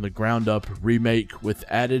from the ground up remake with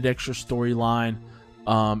added extra storyline.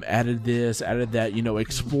 Added this, added that, you know,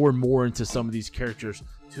 explore more into some of these characters,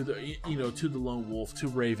 to the Lone Wolf, to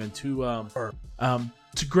Raven, to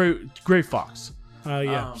Gray Fox.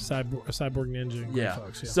 Cyborg Ninja. And Yeah.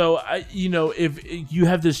 Fox, So you know, if you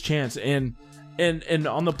have this chance, and And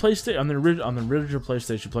on the PlayStation, on the original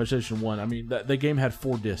PlayStation 1, I mean, the game had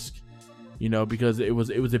 4 discs. You know, because it was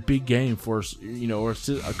a big game for, you know, or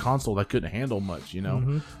a console that couldn't handle much. You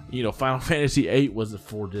know, you know, Final Fantasy VIII was a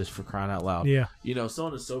 4 disc for crying out loud. Yeah, you know, so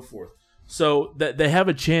on and so forth. So that they have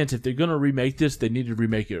a chance if they're going to remake this, they need to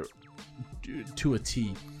remake it to a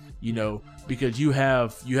T. You know, because you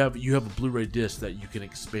have a Blu-ray disc that you can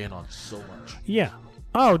expand on so much. Yeah.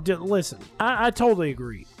 Oh, listen, I totally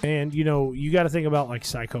agree. And you know, you got to think about like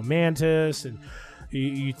Psycho Mantis, and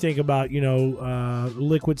you think about, you know,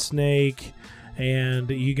 Liquid Snake, and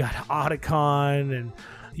you got Otacon, and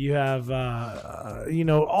you have you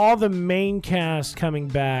know, all the main cast coming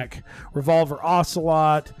back. Revolver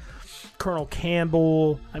Ocelot, Colonel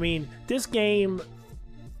Campbell. I mean, this game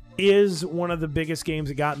is one of the biggest games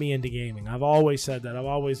that got me into gaming. I've always said that. I've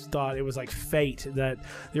always thought it was like fate that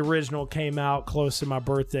the original came out close to my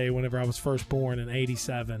birthday whenever I was first born in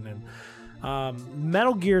 '87. And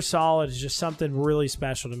Metal Gear Solid is just something really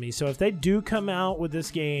special to me. So if they do come out with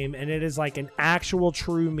this game and it is like an actual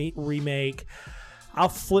true remake, I'll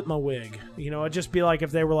flip my wig. You know, it'd just be like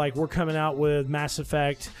if they were like, we're coming out with Mass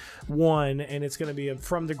Effect 1 and it's going to be a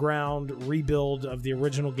from the ground rebuild of the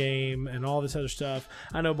original game and all this other stuff.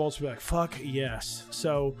 I know Bolts would be like, fuck yes.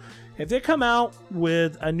 So if they come out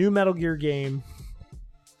with a new Metal Gear game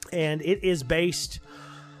and it is based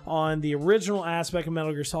on the original aspect of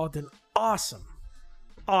Metal Gear Solid, then awesome.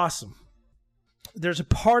 Awesome. There's a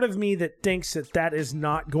part of me that thinks that is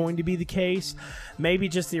not going to be the case. Maybe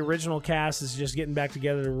just the original cast is just getting back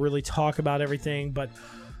together to really talk about everything, but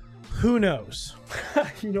who knows?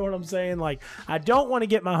 You know what I'm saying? Like, I don't want to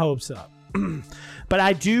get my hopes up. But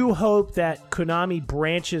I do hope that Konami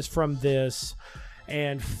branches from this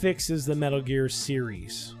and fixes the Metal Gear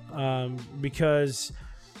series. Because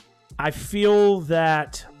I feel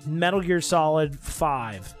that Metal Gear Solid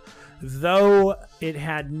 5, though it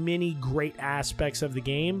had many great aspects of the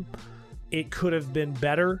game, it could have been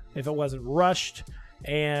better if it wasn't rushed.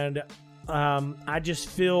 And I just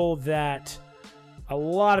feel that a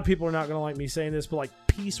lot of people are not going to like me saying this, but like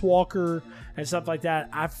Peace Walker and stuff like that,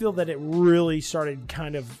 I feel that it really started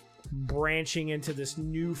kind of branching into this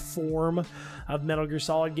new form of Metal Gear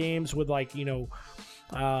Solid games with, like, you know,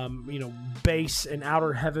 base and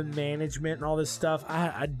outer heaven management and all this stuff.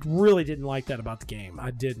 I really didn't like that about the game.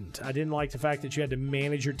 I didn't like the fact that you had to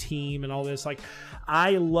manage your team and all this. Like,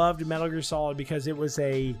 I loved Metal Gear Solid because it was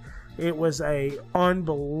a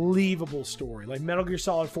unbelievable story. Like, Metal Gear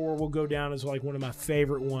Solid 4 will go down as like one of my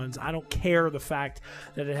favorite ones. I don't care the fact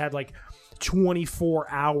that it had like 24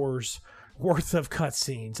 hours worth of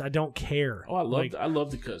cutscenes. I don't care. Oh, I love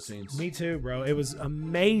the cutscenes. Me too, bro. It was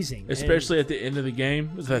amazing, especially at the end of the game.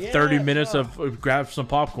 It was that 30 minutes of grab some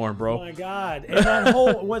popcorn, bro. Oh my god! And that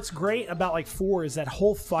whole what's great about like 4 is that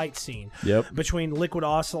whole fight scene. Yep. Between Liquid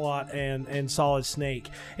Ocelot and Solid Snake.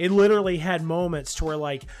 It literally had moments to where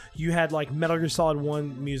like you had like Metal Gear Solid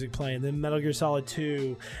 1 music playing, then Metal Gear Solid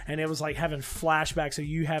 2, and it was like having flashbacks of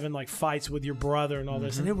you having like fights with your brother and all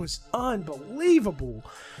this, and it was unbelievable.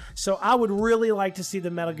 So I would really like to see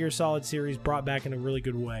the Metal Gear Solid series brought back in a really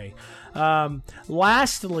good way.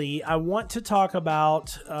 Lastly, I want to talk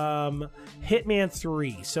about Hitman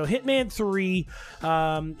 3. So Hitman 3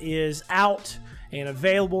 is out and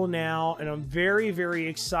available now, and I'm very, very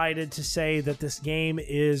excited to say that this game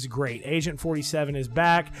is great. Agent 47 is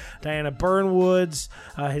back. Diana Burnwoods,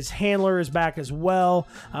 his handler, is back as well,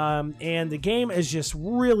 and the game is just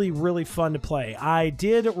really, really fun to play. I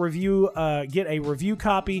did get a review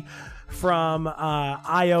copy from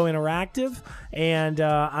IO Interactive, and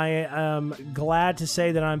I am glad to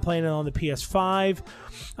say that I'm playing it on the PS5.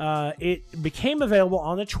 It became available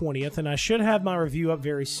on the 20th, and I should have my review up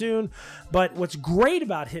very soon. But what's great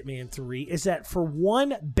about Hitman 3 is that for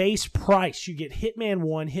one base price, you get Hitman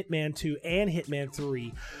 1, Hitman 2, and Hitman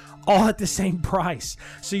 3 all at the same price.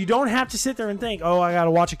 So you don't have to sit there and think, oh, I got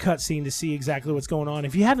to watch a cutscene to see exactly what's going on.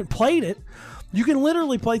 If you haven't played it, you can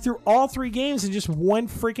literally play through all 3 games in just one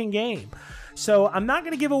freaking game. So I'm not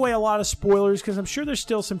going to give away a lot of spoilers because I'm sure there's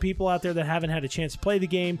still some people out there that haven't had a chance to play the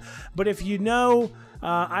game. But if you know,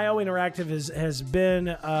 IO Interactive has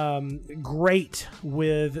been great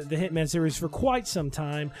with the Hitman series for quite some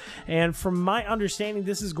time. And from my understanding,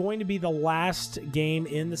 this is going to be the last game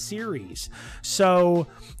in the series. So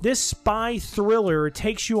this spy thriller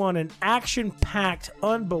takes you on an action-packed,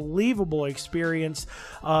 unbelievable experience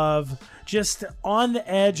of just on the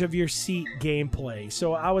edge of your seat gameplay.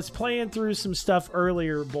 So I was playing through some stuff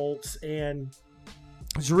earlier, Bolts, and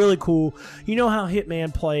It's really cool. You know how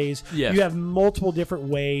Hitman plays. Yes. You have multiple different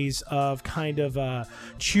ways of kind of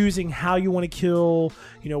choosing how you want to kill,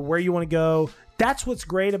 where you want to go. That's what's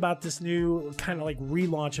great about this new kind of like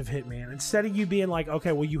relaunch of Hitman. Instead of you being like,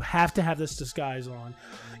 okay, well, you have to have this disguise on.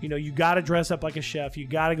 You got to dress up like a chef. You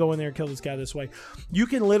got to go in there and kill this guy this way. You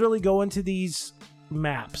can literally go into these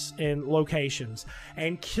maps and locations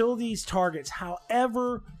and kill these targets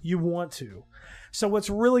however you want to. So what's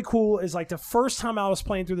really cool is like the first time I was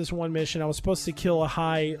playing through this one mission, I was supposed to kill a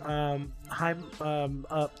high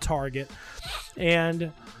up target,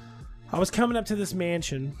 and I was coming up to this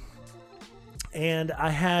mansion, and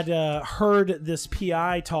I had heard this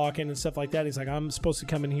PI talking and stuff like that. He's like, I'm supposed to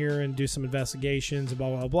come in here and do some investigations and blah,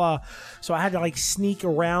 blah, blah. So I had to like sneak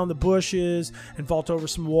around the bushes and vault over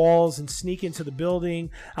some walls and sneak into the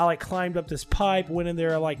building. I like climbed up this pipe, went in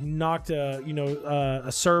there, like knocked a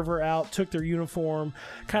server out, took their uniform,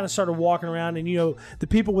 kind of started walking around. And, the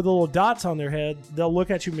people with the little dots on their head, they'll look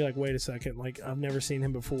at you and be like, wait a second, like I've never seen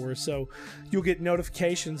him before. So you'll get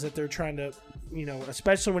notifications that they're trying to,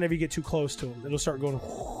 especially whenever you get too close to them. It'll start going.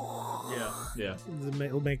 Yeah.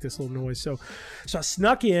 It'll make this little noise. So I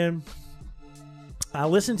snuck in. I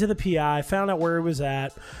listened to the PI, found out where he was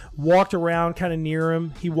at, walked around kind of near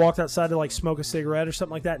him. He walked outside to like smoke a cigarette or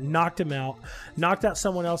something like that, knocked him out, knocked out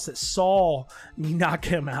someone else that saw me knock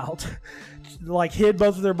him out, like hid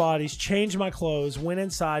both of their bodies, changed my clothes, went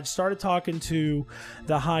inside, started talking to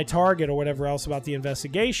the high target or whatever else about the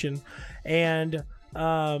investigation, and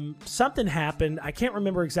something happened. I can't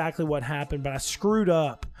remember exactly what happened, but I screwed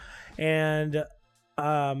up and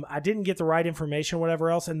I didn't get the right information or whatever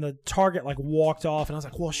else, and the target like walked off, and I was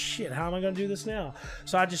like, well shit, how am I gonna do this now?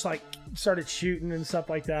 So I just like started shooting and stuff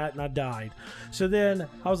like that, and I died. So then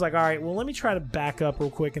I was like, all right, well, let me try to back up real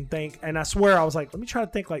quick and think, and I swear I was like, let me try to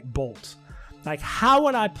think like Bolt. Like, how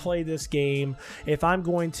would I play this game if I'm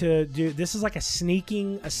going to do... This is like a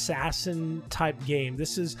sneaking assassin type game.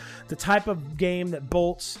 This is the type of game that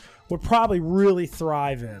Bolts would probably really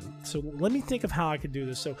thrive in. So let me think of how I could do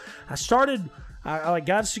this. So I started... I like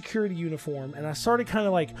got a security uniform, and I started kind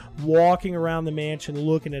of like walking around the mansion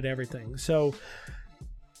looking at everything. So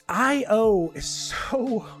IO is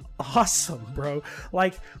so awesome, bro.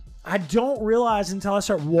 Like... I don't realize until I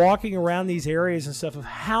start walking around these areas and stuff of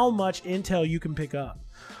how much intel you can pick up.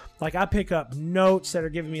 Like, I pick up notes that are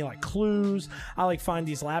giving me like clues. I like find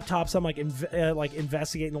these laptops. I'm like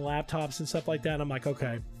investigating the laptops and stuff like that. And I'm like,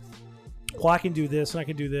 okay, well, I can do this and I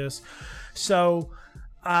can do this. So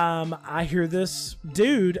I hear this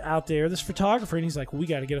dude out there, this photographer, and he's like, we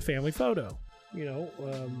got to get a family photo,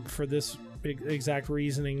 for this exact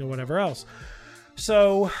reasoning or whatever else.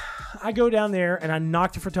 So I go down there and I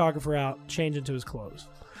knock the photographer out, change into his clothes.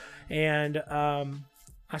 And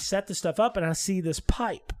I set the stuff up and I see this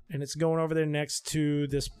pipe, and it's going over there next to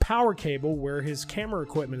this power cable where his camera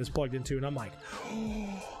equipment is plugged into. And I'm like,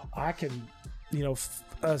 oh, I can,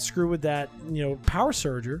 screw with that, power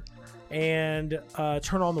surger and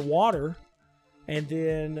turn on the water, and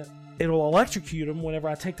then it'll electrocute him whenever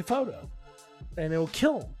I take the photo, and it'll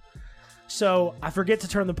kill him. So I forget to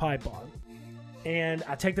turn the pipe on. And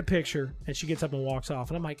I take the picture, and she gets up and walks off.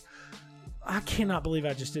 And I'm like, I cannot believe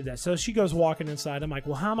I just did that. So she goes walking inside. I'm like,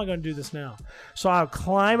 well, how am I going to do this now? So I'll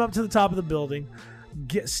climb up to the top of the building,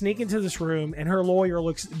 sneak into this room, and her lawyer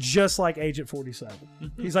looks just like Agent 47.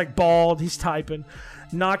 He's like bald. He's typing.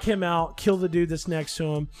 Knock him out. Kill the dude that's next to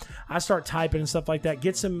him. I start typing and stuff like that.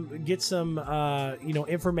 Get some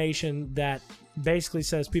information that basically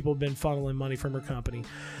says people have been funneling money from her company.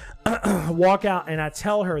 Walk out, and I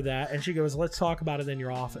tell her that, and she goes, let's talk about it in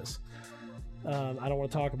your office. I don't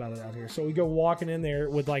want to talk about it out here. So we go walking in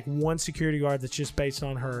there with like one security guard that's just based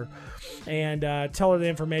on her, and tell her the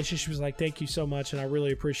information. She was like, thank you so much, and I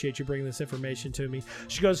really appreciate you bringing this information to me.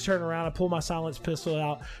 She goes to turn around. I pull my silenced pistol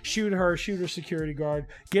out, shoot her security guard,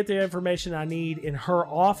 get the information I need in her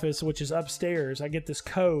office, which is upstairs. I get this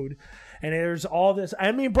code, and there's all this.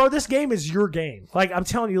 I mean, bro, this game is your game. Like, I'm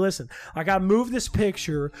telling you, listen. Like, I moved this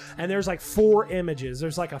picture, and there's like 4 images.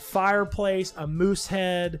 There's like a fireplace, a moose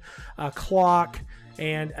head, a clock,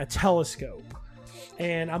 and a telescope.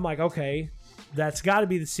 And I'm like, okay, that's got to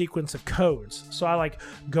be the sequence of codes. So I like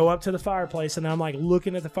go up to the fireplace, and I'm like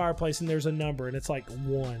looking at the fireplace, and there's a number, and it's like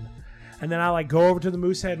 1. And then I like go over to the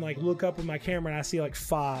moose head and like look up with my camera, and I see like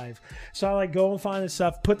 5. So I like go and find the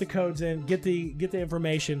stuff, put the codes in, get the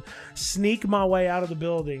information, sneak my way out of the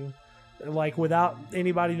building, like without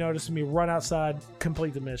anybody noticing me, run outside,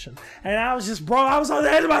 complete the mission. And I was just, bro, I was on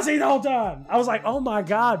the edge of my seat the whole time. I was like, oh my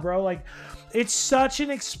God, bro. Like, it's such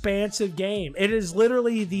an expansive game. It is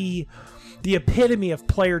literally the epitome of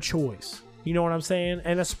player choice. You know what I'm saying?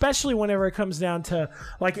 And especially whenever it comes down to,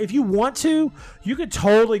 like, if you want to, you could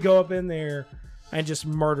totally go up in there and just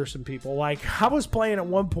murder some people. Like, I was playing at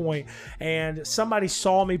one point, and somebody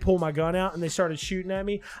saw me pull my gun out, and they started shooting at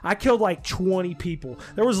me. I killed, like, 20 people.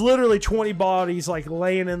 There was literally 20 bodies, like,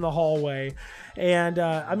 laying in the hallway. And,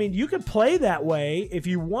 I mean, you could play that way if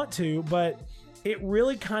you want to, but it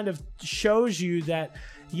really kind of shows you that,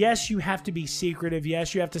 yes, you have to be secretive.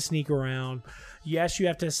 Yes, you have to sneak around. Yes, you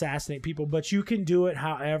have to assassinate people, but you can do it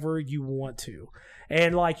however you want to.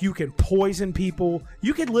 And, like, you can poison people.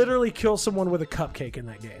 You could literally kill someone with a cupcake in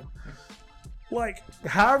that game. Like,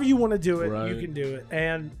 however you want to do it, you can do it.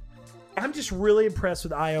 And I'm just really impressed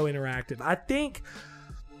with IO Interactive. I think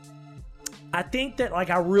that, like,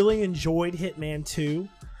 I really enjoyed Hitman 2.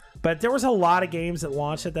 But there was a lot of games that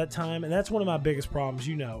launched at that time, and that's one of my biggest problems,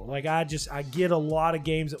 you know. Like, I get a lot of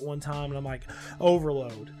games at one time, and I'm like,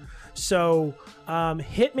 overload. So,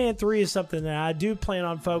 Hitman 3 is something that I do plan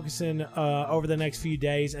on focusing over the next few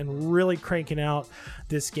days and really cranking out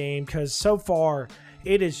this game, because so far,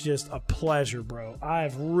 it is just a pleasure, bro.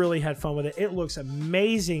 I've really had fun with it. It looks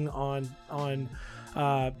amazing on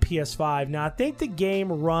PS5. Now, I think the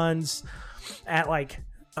game runs at, like,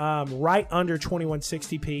 right under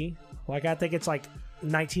 2160p. Like, I think it's like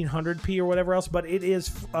 1900p or whatever else, but it is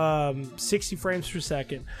 60 frames per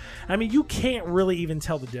second. I mean, you can't really even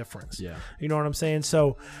tell the difference. Yeah. You know what I'm saying?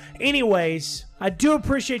 So, anyways, I do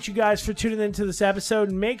appreciate you guys for tuning into this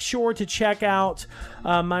episode. Make sure to check out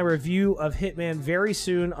my review of Hitman very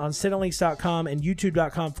soon on SendingLinks.com and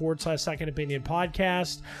YouTube.com/Second Opinion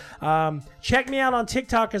Podcast. Check me out on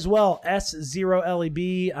TikTok as well,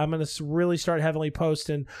 S0LEB. I'm going to really start heavily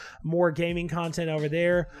posting more gaming content over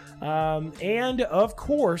there. And, of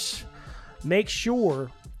course, make sure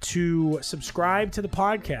to subscribe to the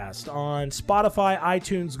podcast on Spotify,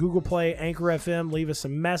 iTunes, Google Play, Anchor FM. Leave us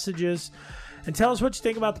some messages and tell us what you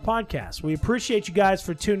think about the podcast. We appreciate you guys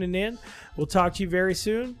for tuning in. We'll talk to you very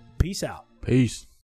soon. Peace out. Peace.